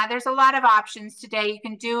there's a lot of options today. You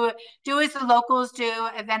can do as the locals do,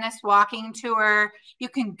 a Venice walking tour. You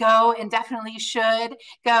can go, and definitely should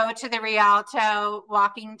go, to the Rialto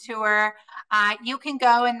walking tour. You can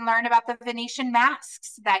go and learn about the Venetian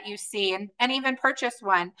masks that you see, and even purchase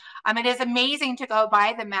one. It is amazing to go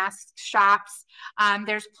by the mask shops.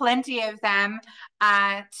 There's plenty of them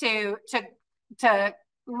to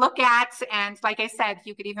look at, and like I said,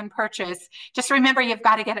 you could even purchase. Just remember, you've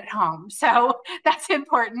got to get it home, so that's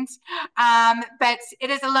important. But it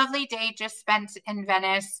is a lovely day just spent in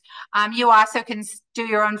Venice. You also can do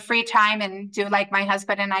your own free time and do like my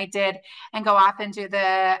husband and I did, and go off and do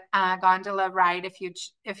the gondola ride if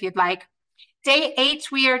you'd like. Day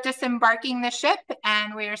 8, we are disembarking the ship,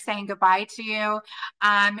 and we are saying goodbye to you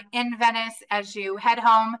in Venice as you head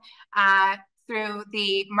home through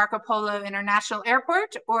the Marco Polo International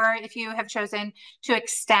Airport, or if you have chosen to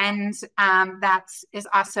extend, that is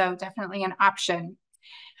also definitely an option.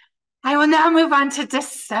 I will now move on to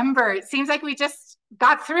December. It seems like we just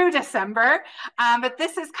got through December, but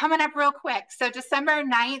this is coming up real quick. So December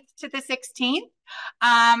 9th to the 16th,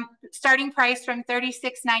 starting price from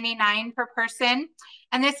 $36.99 per person.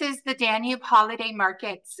 And this is the Danube holiday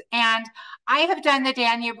markets. And I have done the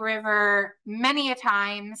Danube River many a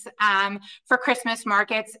times for Christmas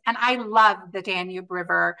markets, and I love the Danube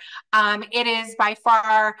River. It is by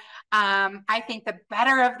far, I think, the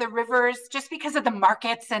better of the rivers, just because of the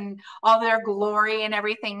markets and all their glory and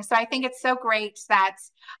everything. So I think it's so great that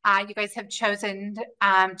you guys have chosen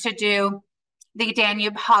to do the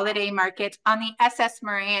Danube holiday market on the SS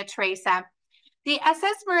Maria Teresa. The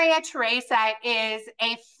SS Maria Teresa is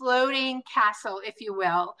a floating castle, if you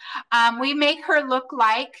will. We make her look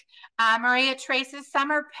like Maria Theresa's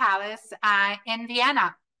summer palace in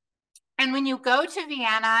Vienna. And when you go to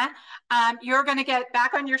Vienna, you're going to get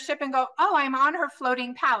back on your ship and go, oh, I'm on her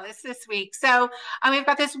floating palace this week. So we've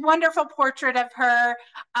got this wonderful portrait of her.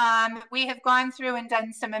 We have gone through and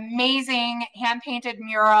done some amazing hand-painted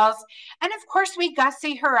murals. And of course, we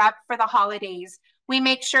gussy her up for the holidays. We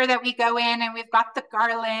make sure that we go in and we've got the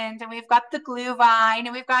garland and we've got the glühwein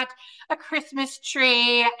and we've got a Christmas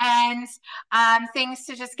tree and things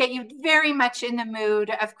to just get you very much in the mood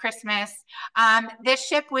of Christmas. This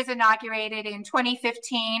ship was inaugurated in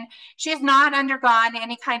 2015. She has not undergone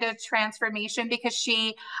any kind of transformation because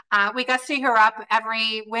we gussy her up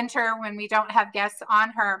every winter when we don't have guests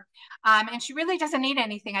on her. And she really doesn't need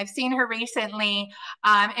anything. I've seen her recently,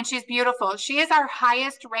 and she's beautiful. She is our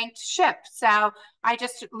highest ranked ship. So I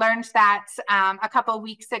just learned that a couple of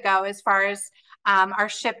weeks ago as far as our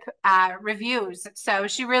ship reviews. So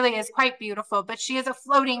she really is quite beautiful, but she is a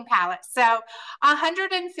floating palace. So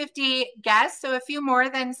 150 guests, so a few more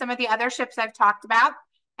than some of the other ships I've talked about,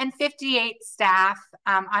 and 58 staff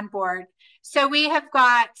on board. So we have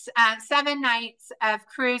got 7 nights of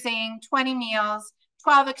cruising, 20 meals,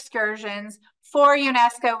 12 excursions, 4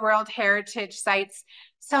 UNESCO World Heritage Sites.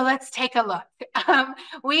 So let's take a look.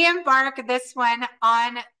 We embark this one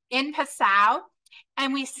in Passau,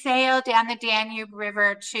 and we sail down the Danube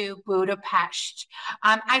River to Budapest.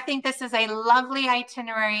 I think this is a lovely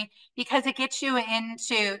itinerary because it gets you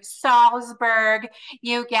into Salzburg.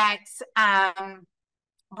 You get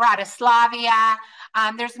Bratislava.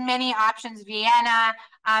 There's many options, Vienna,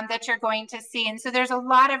 that you're going to see. And so there's a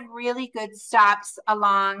lot of really good stops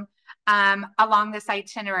along this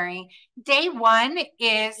itinerary. Day 1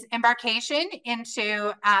 is embarkation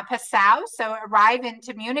into Passau. So arrive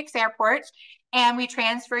into Munich's airport and we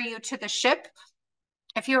transfer you to the ship.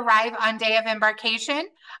 If you arrive on day of embarkation,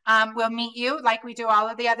 we'll meet you like we do all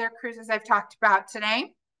of the other cruises I've talked about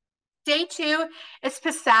today. Day 2 is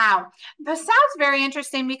Passau. Passau is very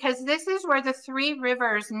interesting because this is where the 3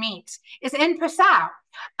 rivers meet, is in Passau.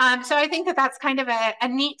 So I think that that's kind of a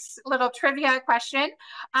neat little trivia question.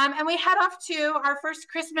 And we head off to our first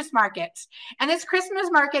Christmas market. And this Christmas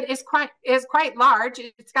market is quite large.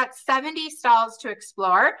 It's got 70 stalls to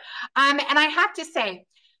explore. And I have to say,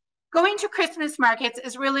 going to Christmas markets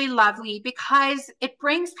is really lovely because it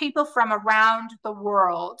brings people from around the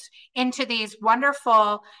world into these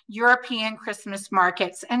wonderful European Christmas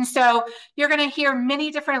markets. And so you're going to hear many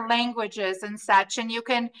different languages and such, and you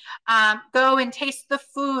can go and taste the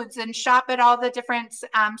foods and shop at all the different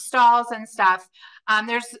stalls and stuff.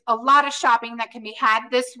 There's a lot of shopping that can be had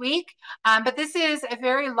this week, but this is a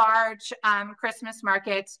very large Christmas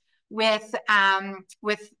market with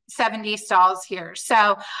 70 stalls here.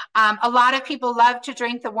 So a lot of people love to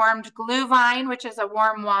drink the warmed glühwein, which is a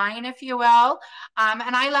warm wine, if you will.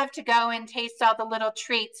 And I love to go and taste all the little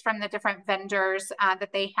treats from the different vendors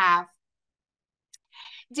that they have.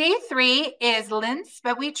 Day 3 is Linz,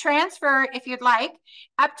 but we transfer, if you'd like,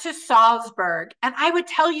 up to Salzburg. And I would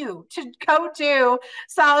tell you to go to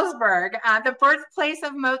Salzburg, the birthplace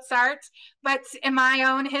of Mozart. But in my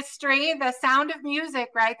own history, the sound of music,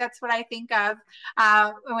 right? That's what I think of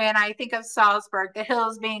when I think of Salzburg, the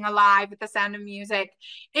hills being alive with the sound of music.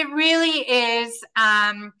 It really is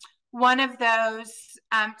one of those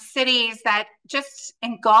cities that just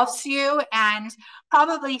engulfs you and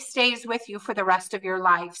probably stays with you for the rest of your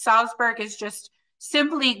life. Salzburg is just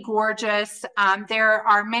simply gorgeous. There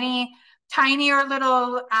are many tinier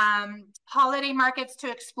little holiday markets to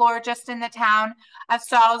explore just in the town of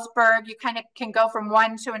Salzburg. You kind of can go from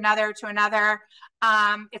one to another to another.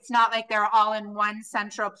 It's not like they're all in one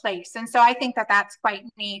central place. And so I think that that's quite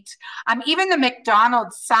neat. Even the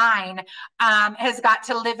McDonald's sign has got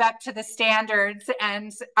to live up to the standards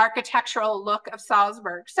and architectural look of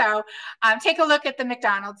Salzburg. So take a look at the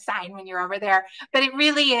McDonald's sign when you're over there. But it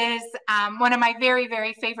really is one of my very,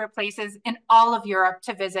 very favorite places in all of Europe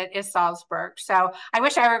to visit is Salzburg. So I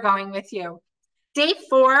wish I were going with you. Day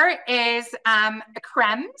 4 is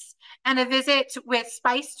Krems and a visit with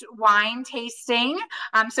spiced wine tasting.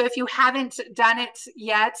 So if you haven't done it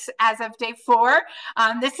yet as of day 4,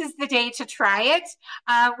 this is the day to try it.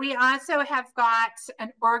 We also have got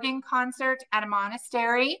an organ concert at a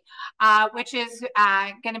monastery, which is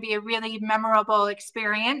going to be a really memorable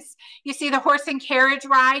experience. You see the horse and carriage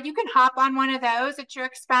ride. You can hop on one of those at your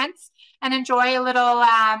expense and enjoy a little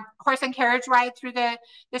horse and carriage ride through the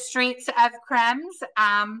streets of Krems.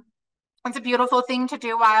 It's a beautiful thing to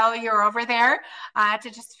do while you're over there, to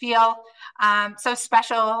just feel so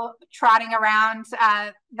special trotting around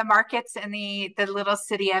the markets in the little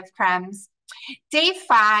city of Krems. Day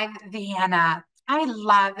 5, Vienna. I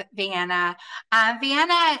love Vienna.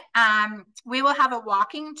 Vienna, we will have a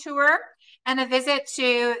walking tour and a visit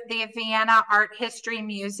to the Vienna Art History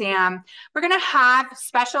Museum. We're going to have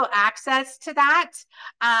special access to that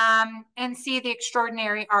and see the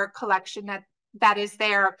extraordinary art collection that is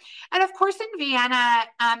there. And of course, in Vienna,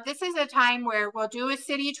 this is a time where we'll do a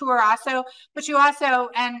city tour also, but you also,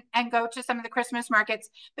 and go to some of the Christmas markets,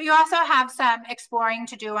 but you also have some exploring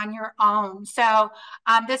to do on your own. So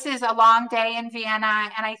this is a long day in Vienna,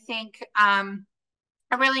 and I think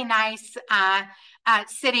a really nice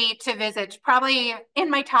city to visit. Probably in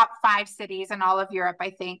my top 5 cities in all of Europe,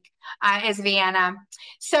 I think, is Vienna.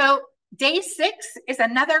 So day 6 is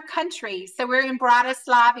another country. So we're in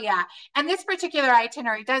Bratislava. And this particular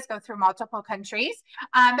itinerary does go through multiple countries,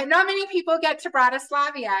 but not many people get to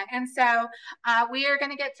Bratislava. And so we are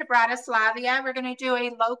going to get to Bratislava. We're going to do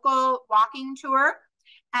a local walking tour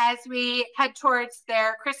as we head towards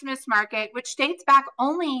their Christmas market, which dates back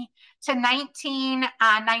only to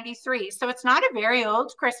 1993. So it's not a very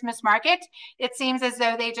old Christmas market. It seems as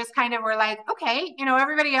though they just kind of were like, okay, you know,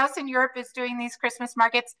 everybody else in Europe is doing these Christmas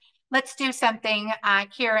markets. Let's do something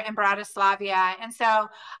here in Bratislava. And so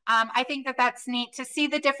I think that that's neat to see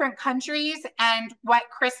the different countries and what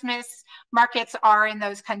Christmas markets are in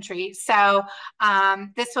those countries. So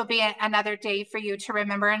this will be another day for you to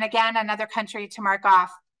remember. And again, another country to mark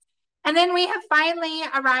off. And then we have finally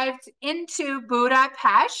arrived into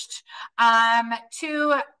Budapest.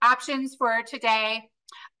 2 options for today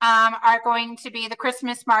are going to be the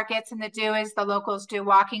Christmas markets, and the do is the locals do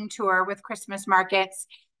walking tour with Christmas markets.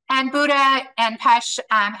 And Buda and Pest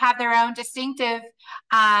have their own distinctive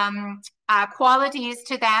qualities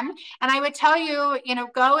to them. And I would tell you, you know,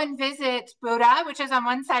 go and visit Buda, which is on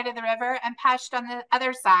one side of the river, and Pest on the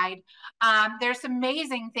other side. There's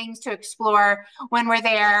amazing things to explore when we're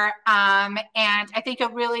there. And I think you'll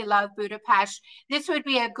really love Budapest. This would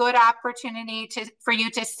be a good opportunity for you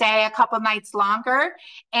to stay a couple nights longer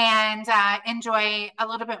and enjoy a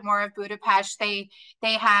little bit more of Budapest. They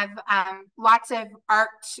have lots of art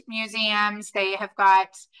museums. They have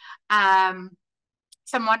got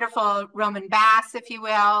some wonderful Roman baths, if you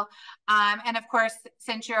will. And of course,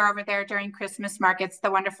 since you're over there during Christmas markets,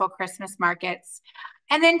 the wonderful Christmas markets.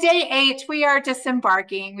 And then day 8, we are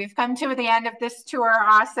disembarking. We've come to the end of this tour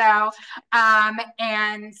also,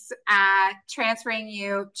 and transferring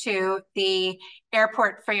you to the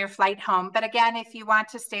airport for your flight home. But again, if you want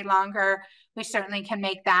to stay longer, we certainly can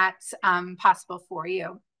make that possible for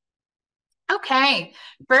you. Okay,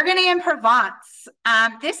 Burgundy and Provence.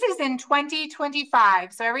 This is in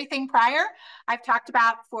 2025. So everything prior I've talked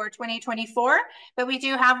about for 2024, but we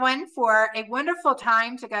do have one for a wonderful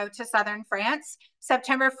time to go to southern France,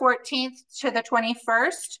 September 14th to the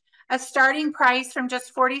 21st, a starting price from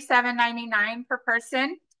just $47.99 per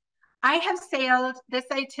person. I have sailed this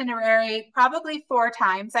itinerary probably 4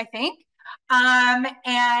 times, I think.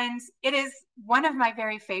 And it is one of my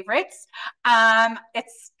very favorites.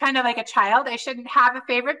 It's kind of like a child. I shouldn't have a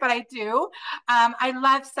favorite, but I do. I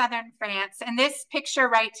love southern France. And this picture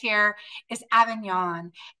right here is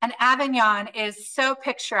Avignon. And Avignon is so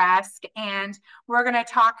picturesque. And we're going to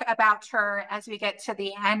talk about her as we get to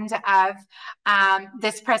the end of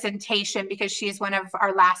this presentation, because she's one of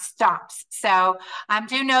our last stops. So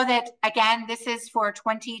do know that, again, this is for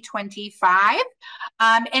 2025.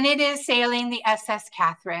 And it is sailing the SS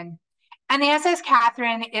Catherine. And the SS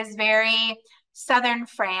Catherine is very southern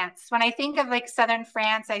France. When I think of like southern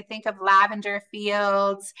France, I think of lavender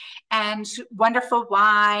fields and wonderful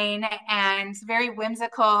wine and very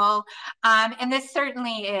whimsical. And this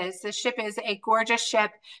certainly is. The ship is a gorgeous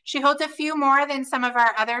ship. She holds a few more than some of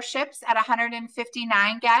our other ships at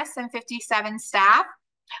 159 guests and 57 staff.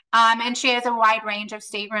 And she has a wide range of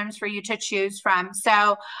staterooms for you to choose from.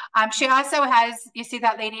 So she also has, you see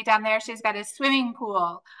that lady down there, she's got a swimming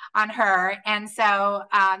pool on her. And so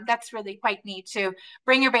that's really quite neat to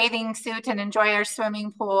bring your bathing suit and enjoy our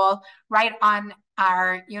swimming pool right on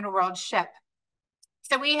our Uniworld ship.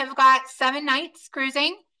 So we have got 7 nights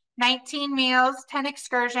cruising, 19 meals, 10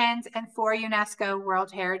 excursions, and 4 UNESCO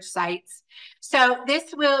World Heritage Sites. So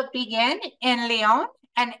this will begin in Lyon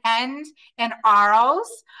and end in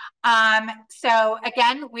Arles. So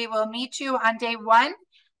again, we will meet you on day 1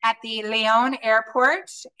 at the Lyon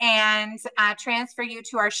airport and transfer you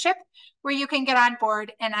to our ship where you can get on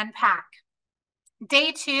board and unpack.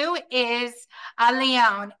 Day 2 is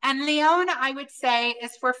Lyon. And Lyon, I would say,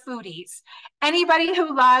 is for foodies. Anybody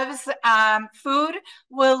who loves food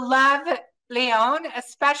will love Lyon,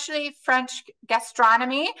 especially French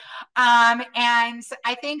gastronomy. And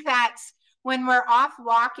I think that when we're off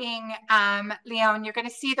walking Lyon, you're going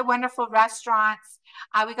to see the wonderful restaurants.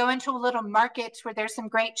 We go into a little market where there's some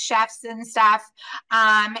great chefs and stuff.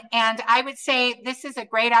 And I would say this is a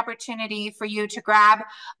great opportunity for you to grab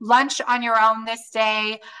lunch on your own this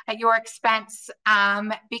day at your expense,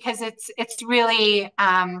 because it's really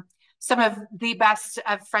some of the best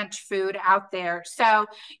of French food out there. So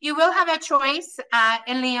you will have a choice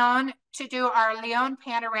in Lyon to do our Lyon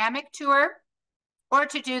panoramic tour, or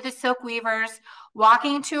to do the Silk Weavers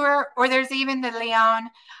walking tour, or there's even the Lyon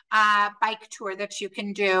bike tour that you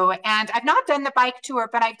can do. And I've not done the bike tour,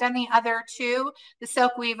 but I've done the other two, the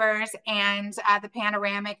Silk Weavers and the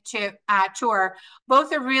panoramic tour.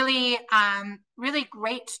 Both are really, really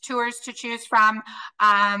great tours to choose from.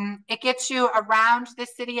 It gets you around the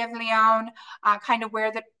city of Lyon, kind of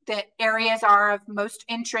where the areas are of most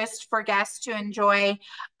interest for guests to enjoy.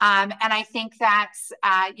 And I think that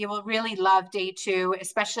you will really love day 2,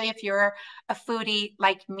 especially if you're a foodie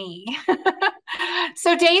like me.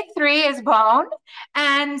 So day 3 is Beaune.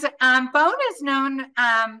 And Beaune is known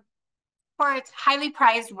for its highly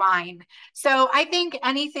prized wine. So I think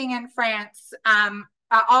anything in France,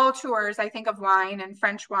 all tours, I think of wine and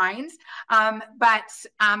French wines, but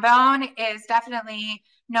Beaune is definitely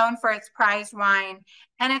known for its prized wine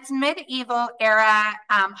and its medieval era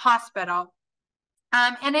hospital.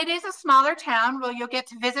 And it is a smaller town where you'll get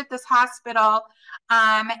to visit this hospital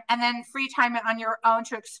and then free time on your own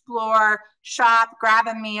to explore, shop, grab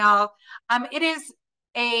a meal. It is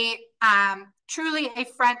a truly a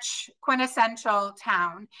French quintessential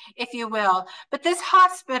town, if you will. But this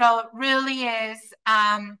hospital really is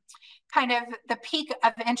kind of the peak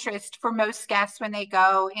of interest for most guests when they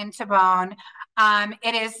go into Beaune.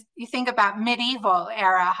 It is, you think about medieval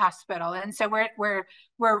era hospital, and so we're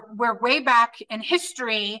way back in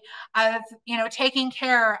history of, you know, taking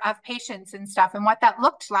care of patients and stuff and what that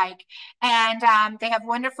looked like. And they have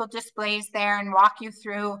wonderful displays there and walk you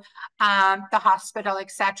through the hospital,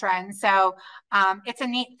 etc. And so it's a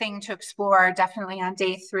neat thing to explore, definitely on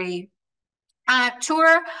day 3.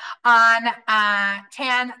 Tour on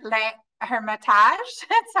Tan Le Hermitage.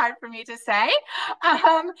 It's hard for me to say.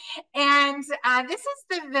 And this is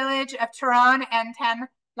the village of Turon and Tan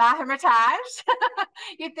La Hermitage.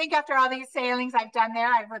 You'd think after all these sailings I've done there,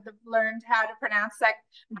 I would have learned how to pronounce that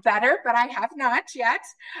better, but I have not yet.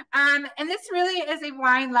 And this really is a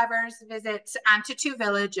wine lover's visit to 2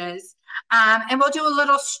 villages. And we'll do a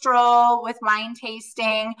little stroll with wine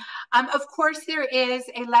tasting. Of course, there is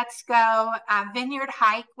a Let's Go vineyard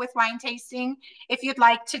hike with wine tasting if you'd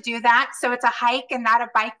like to do that. So it's a hike and not a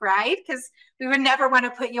bike ride, because we would never want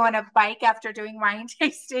to put you on a bike after doing wine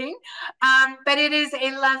tasting. But it is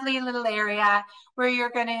a lovely little area where you're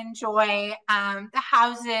going to enjoy the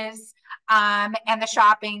houses and the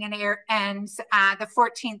shopping and the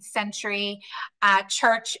 14th century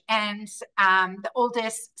church and the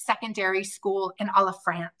oldest secondary school in all of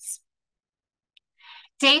France.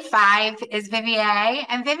 Day 5 is Viviers,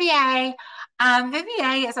 and Viviers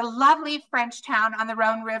is a lovely French town on the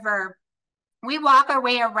Rhone River. We walk our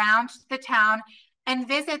way around the town and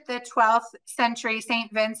visit the 12th century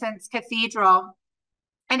St. Vincent's Cathedral.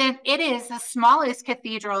 And it is the smallest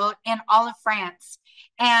cathedral in all of France.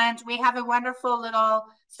 And we have a wonderful little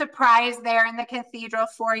surprise there in the cathedral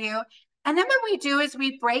for you. And then what we do is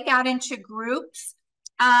we break out into groups,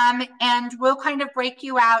 and we'll kind of break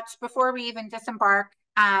you out before we even disembark.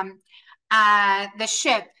 The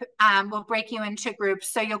ship will break you into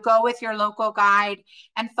groups. So you'll go with your local guide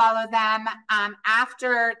and follow them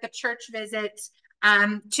after the church visit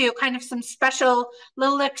to kind of some special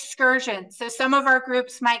little excursions. So some of our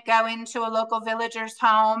groups might go into a local villager's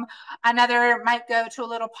home. Another might go to a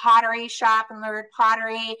little pottery shop and learn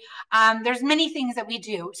pottery. There's many things that we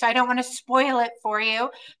do. So I don't want to spoil it for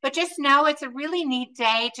you, but just know it's a really neat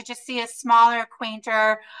day to just see a smaller,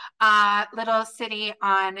 quainter little city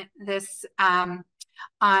on this, on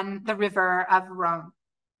the river of Rhone.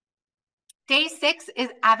 Day 6 is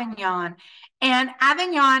Avignon, and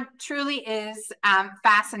Avignon truly is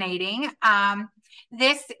fascinating.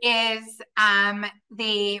 This is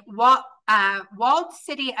the walled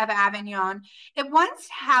city of Avignon. It once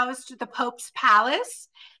housed the Pope's palace,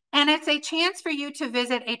 and it's a chance for you to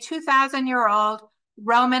visit a 2,000-year-old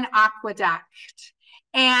Roman aqueduct.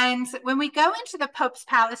 And when we go into the Pope's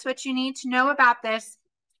palace, what you need to know about this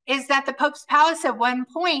is that the Pope's palace at one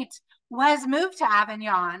point was moved to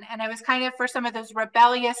Avignon, and it was kind of for some of those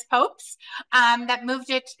rebellious popes that moved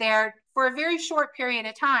it there for a very short period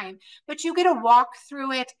of time. But you get to walk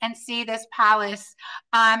through it and see this palace.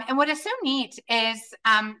 And what is so neat is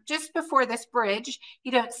just before this bridge,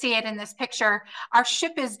 you don't see it in this picture, our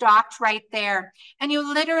ship is docked right there. And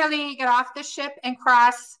you literally get off the ship and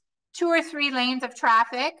cross 2 or 3 lanes of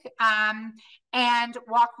traffic and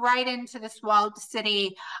walk right into this walled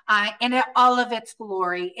city in all of its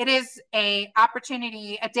glory. It is a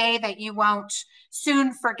opportunity, a day that you won't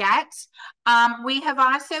soon forget. We have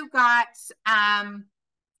also got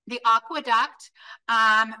the aqueduct,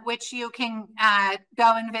 which you can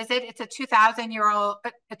go and visit. It's a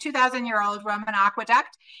 2,000-year-old Roman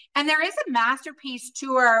aqueduct, and there is a masterpiece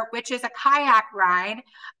tour, which is a kayak ride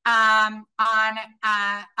on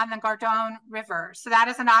the Gardon River. So that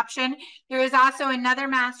is an option. There is also another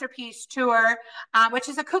masterpiece tour, which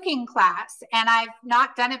is a cooking class, and I've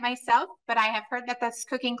not done it myself, but I have heard that this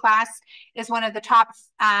cooking class is one of the top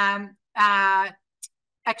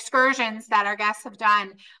excursions that our guests have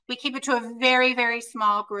done. We keep it to a very, very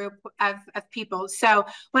small group of people. So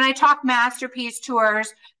when I talk masterpiece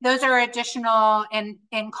tours, those are additional in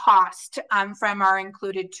cost from our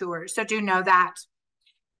included tours. So do know that.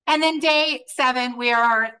 And then day 7, we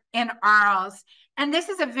are in Arles. And this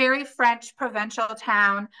is a very French provincial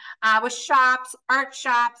town with shops, art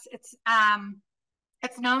shops.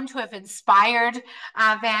 It's known to have inspired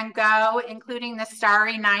Van Gogh, including the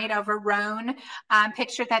Starry Night over Rhone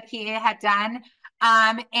picture that he had done,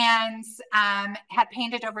 and had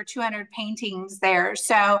painted over 200 paintings there.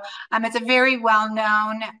 So it's a very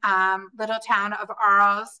well-known little town of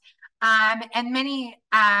Arles. And many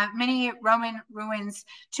Roman ruins,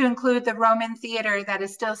 to include the Roman theater that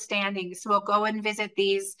is still standing. So we'll go and visit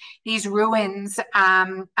these ruins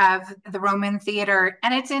of the Roman theater,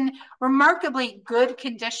 and it's in remarkably good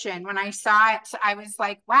condition. When I saw it, I was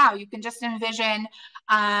like, wow, you can just envision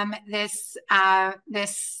this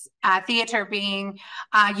theater being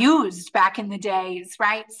used back in the days,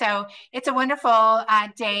 right? So it's a wonderful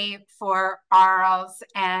day for Arles,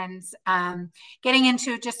 and getting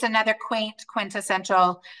into just another quaint,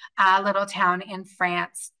 quintessential little town in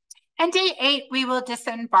France. And day 8, we will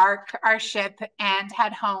disembark our ship and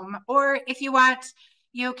head home. Or if you want,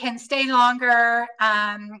 you can stay longer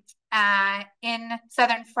in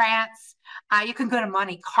southern France. You can go to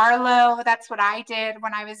Monte Carlo. That's what I did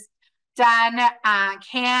when I was done.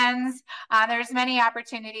 Cannes. There's many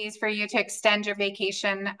opportunities for you to extend your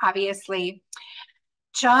vacation, obviously.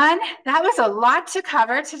 John, that was a lot to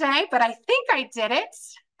cover today, but I think I did it.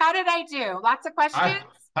 How did I do? Lots of questions?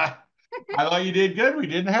 I, I thought you did good. We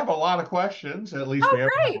didn't have a lot of questions. At least Oh, we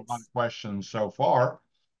haven't had a great. lot of questions so far.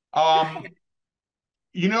 Um, Good.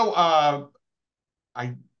 you know,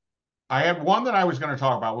 I I had one that I was going to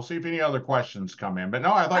talk about. We'll see if any other questions come in. But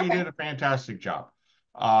no, I thought you did Okay. a fantastic job.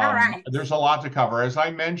 All right. There's a lot to cover. As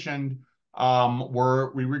I mentioned,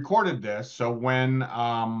 we recorded this, so when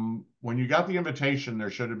you got the invitation,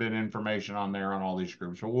 there should have been information on there on all these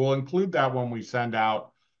groups. But we'll include that when we send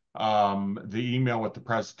out the email with the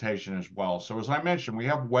presentation as well. So as I mentioned, we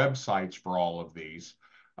have websites for all of these.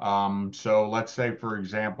 So let's say, for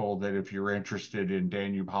example, that if you're interested in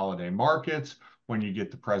Danube holiday markets, when you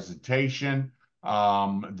get the presentation,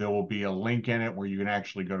 there will be a link in it where you can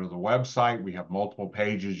actually go to the website. We have multiple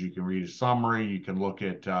pages. You can read a summary. You can look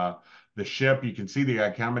at the ship. You can see the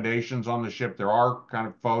accommodations on the ship. There are kind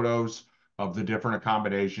of photos of the different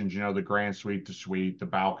accommodations, the grand suite, the suite, the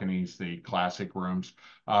balconies, the classic rooms.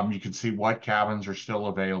 You can see what cabins are still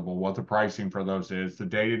available, what the pricing for those is, the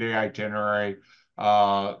day-to-day itinerary,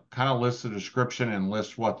 kind of lists the description and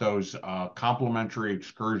lists what those complimentary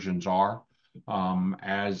excursions are.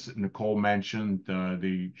 As Nicole mentioned,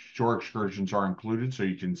 the shore excursions are included, so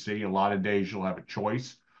you can see a lot of days you'll have a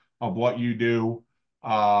choice of what you do.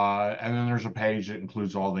 And then there's a page that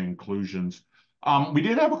includes all the inclusions. We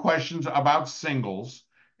did have a questions about singles,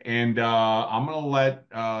 and I'm going to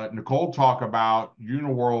let Nicole talk about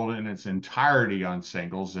Uniworld in its entirety on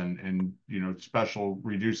singles and special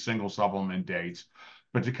reduced single supplement dates.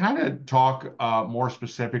 But to kind of talk more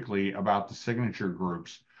specifically about the signature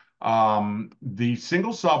groups. The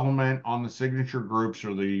single supplement on the signature groups,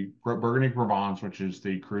 or the Burgundy Provence, which is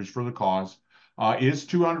the Cruise for the Cause, is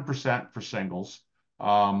 200% for singles,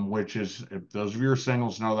 which is, if those of you are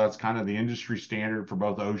singles know, that's kind of the industry standard for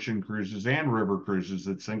both ocean cruises and river cruises,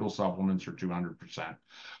 that single supplements are 200%.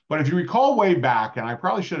 But if you recall way back, and I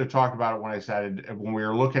probably should have talked about it when I said it, when we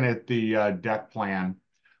were looking at the deck plan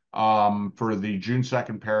for the June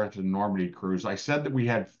 2nd Paris and Normandy cruise, I said that we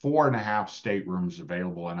had 4.5 staterooms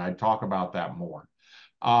available, and I'd talk about that more.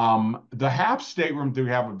 The half stateroom that we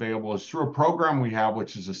have available is through a program we have,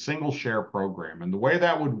 which is a single share program. And the way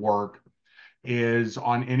that would work is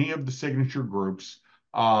on any of the signature groups,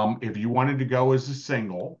 if you wanted to go as a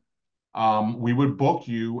single, we would book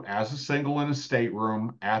you as a single in a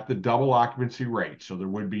stateroom at the double occupancy rate. So there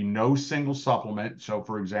would be no single supplement. So,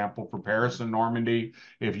 for example, for Paris and Normandy,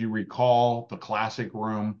 if you recall, the classic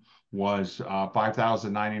room was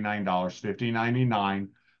 $5,099, $5,099.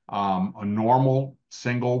 A normal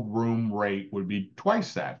single room rate would be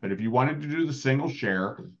twice that. But if you wanted to do the single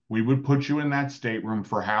share, we would put you in that stateroom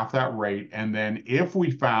for half that rate. And then if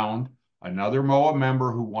we found another MOAA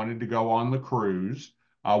member who wanted to go on the cruise,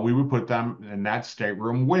 we would put them in that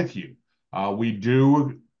stateroom with you. We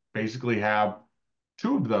do basically have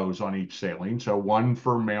two of those on each sailing, so one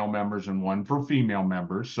for male members and one for female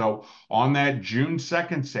members. So on that June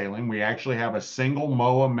 2nd sailing, we actually have a single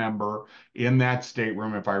MOAA member in that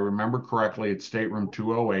stateroom. If I remember correctly, it's stateroom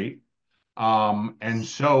 208. And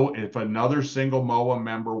so if another single MOAA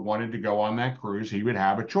member wanted to go on that cruise, he would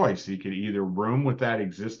have a choice. He could either room with that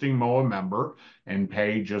existing MOAA member and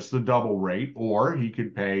pay just the double rate, or he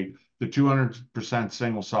could pay the 200%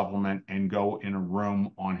 single supplement and go in a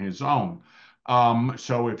room on his own.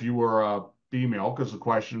 So if you were a female, because the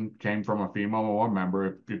question came from a female MOAA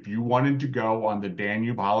member, if you wanted to go on the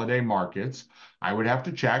Danube holiday markets, I would have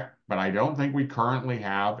to check, but I don't think we currently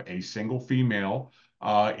have a single female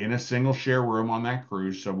in a single share room on that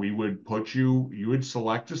cruise. So we would put you, you would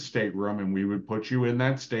select a stateroom and we would put you in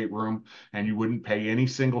that stateroom and you wouldn't pay any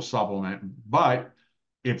single supplement. But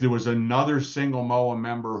if there was another single MOAA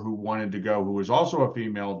member who wanted to go, who was also a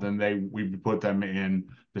female, then we would put them in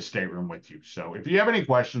the stateroom with you. So if you have any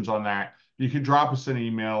questions on that, you can drop us an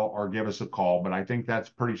email or give us a call, but I think that's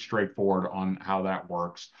pretty straightforward on how that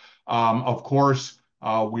works. Of course,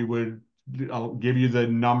 we would I'll give you the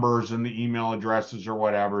numbers and the email addresses or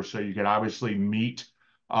whatever, so you can obviously meet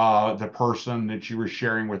the person that you were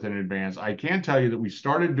sharing with in advance. I can tell you that we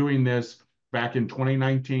started doing this back in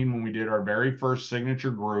 2019 when we did our very first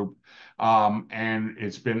signature group, and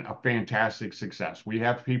it's been a fantastic success. We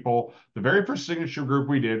have people, the very first signature group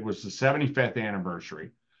we did was the 75th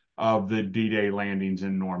anniversary of the D-Day landings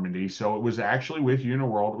in Normandy. So it was actually with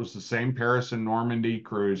Uniworld. It was the same Paris and Normandy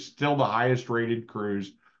cruise, still the highest rated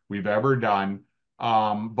cruise we've ever done.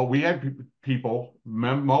 But we had people,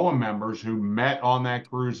 MOAA members, who met on that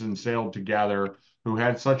cruise and sailed together, who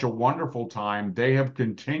had such a wonderful time. They have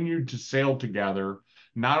continued to sail together,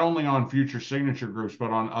 not only on future signature groups,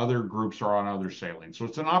 but on other groups or on other sailings. So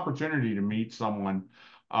it's an opportunity to meet someone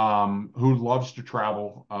who loves to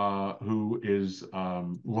travel, who is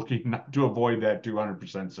looking not to avoid that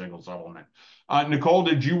 200% single supplement. Nicole,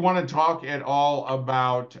 did you want to talk at all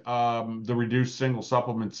about the reduced single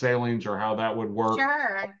supplement sailings or how that would work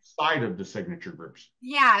Sure. outside of the signature groups?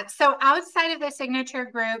 Yeah, so outside of the signature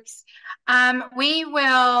groups, we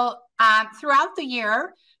will, throughout the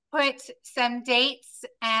year, put some dates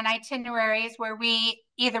and itineraries where we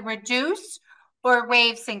either reduce or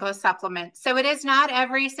waive single supplements. So it is not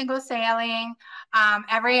every single sailing,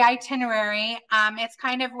 every itinerary. It's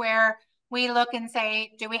kind of where we look and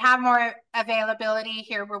say, do we have more availability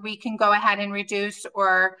here where we can go ahead and reduce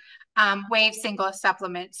or waive single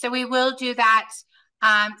supplements? So we will do that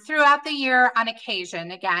throughout the year on occasion.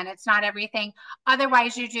 Again, it's not everything.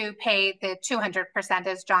 Otherwise, you do pay the 200%,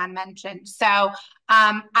 as John mentioned. So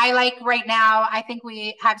I like right now, I think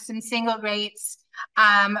we have some single rates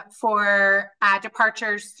for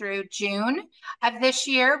departures through June of this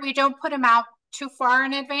year. We don't put them out too far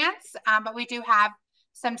in advance, but we do have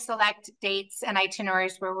some select dates and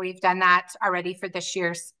itineraries where we've done that already for this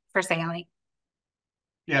year's for sailing.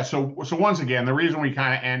 Yeah, so once again, the reason we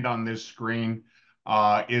kind of end on this screen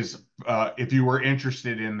is if you were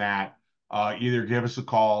interested in that, either give us a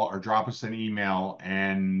call or drop us an email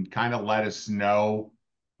and kind of let us know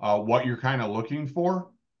what you're kind of looking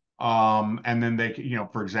for. And then they,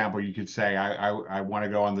 for example, you could say, I want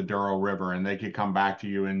to go on the Douro River, and they could come back to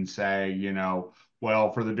you and say,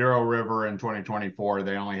 well, for the Douro River in 2024,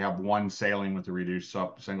 they only have one sailing with the reduced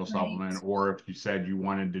single supplement. Right. Or if you said you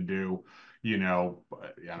wanted to do, Danube,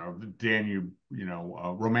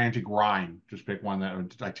 romantic Rhine, just pick one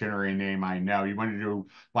that itinerary name I know. You want to do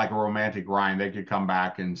like a romantic Rhine, they could come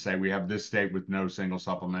back and say, we have this date with no single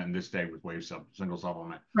supplement and this date with single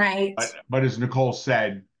supplement. Right. But as Nicole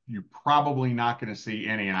said, you're probably not going to see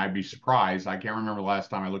any, and I'd be surprised. I can't remember the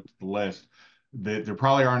last time I looked at the list. There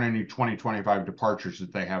probably aren't any 2025 departures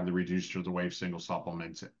that they have the reduced or the wave single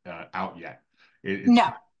supplements out yet. It's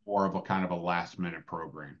No. more of a kind of a last minute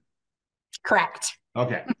program. Correct.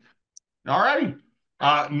 Okay. All righty. No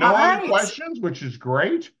All other right. questions, which is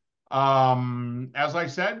great. As I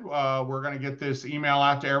said, we're going to get this email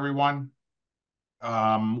out to everyone,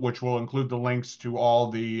 which will include the links to all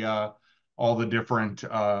the different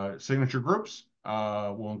signature groups.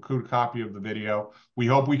 We'll include a copy of the video. We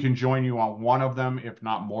hope we can join you on one of them, if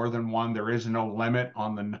not more than one. There is no limit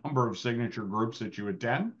on the number of signature groups that you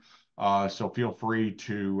attend. So feel free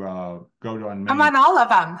to go to on I'm many. on all of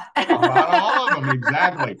them. About all of them,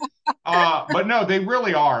 exactly. But no, they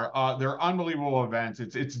really are. They're unbelievable events.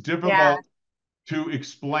 It's Yeah. difficult to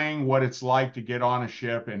explain what it's like to get on a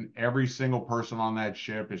ship, and every single person on that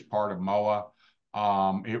ship is part of MOAA.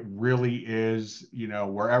 It really is,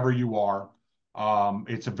 wherever you are.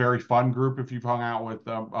 It's a very fun group. If you've hung out with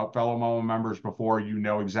fellow MOAA members before, you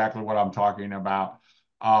know exactly what I'm talking about.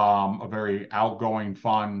 A very outgoing,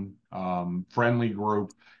 fun, friendly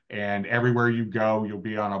group. And everywhere you go, you'll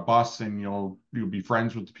be on a bus and you'll be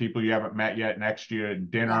friends with the people you haven't met yet next to you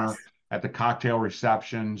at dinner, Yes. at the cocktail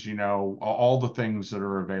receptions, all the things that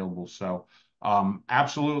are available. So,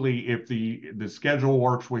 absolutely, if the schedule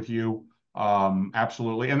works with you,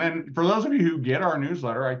 absolutely. And then for those of you who get our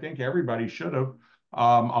newsletter, I think everybody should have.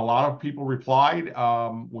 A lot of people replied.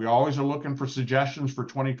 We always are looking for suggestions for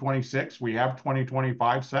 2026. We have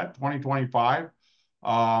 2025 set. 2025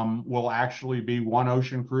 will actually be one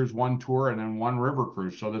ocean cruise, one tour, and then one river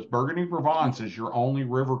cruise. So this Burgundy Provence is your only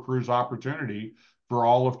river cruise opportunity for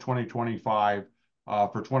all of 2025.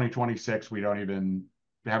 For 2026, we've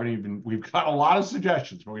got a lot of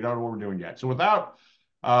suggestions, but we don't know what we're doing yet. So without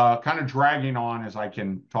kind of dragging on as I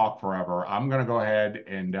can talk forever, I'm going to go ahead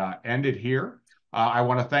and end it here. I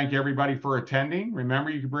want to thank everybody for attending. Remember,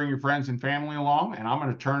 you can bring your friends and family along, and I'm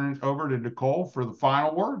going to turn it over to Nicole for the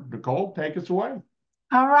final word. Nicole, take us away.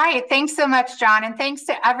 All right. Thanks so much, John. And thanks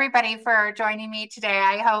to everybody for joining me today.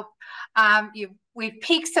 I hope we've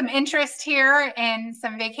piqued some interest here in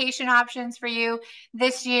some vacation options for you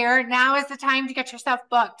this year. Now is the time to get yourself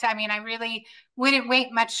booked. I mean, I really wouldn't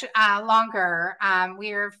wait much longer.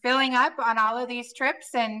 We're filling up on all of these trips,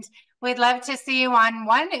 and we'd love to see you on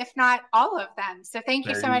one, if not all of them. So thank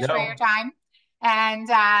you There so you much for your go. time, and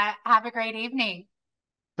have a great evening.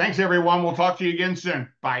 Thanks, everyone. We'll talk to you again soon.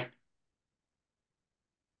 Bye.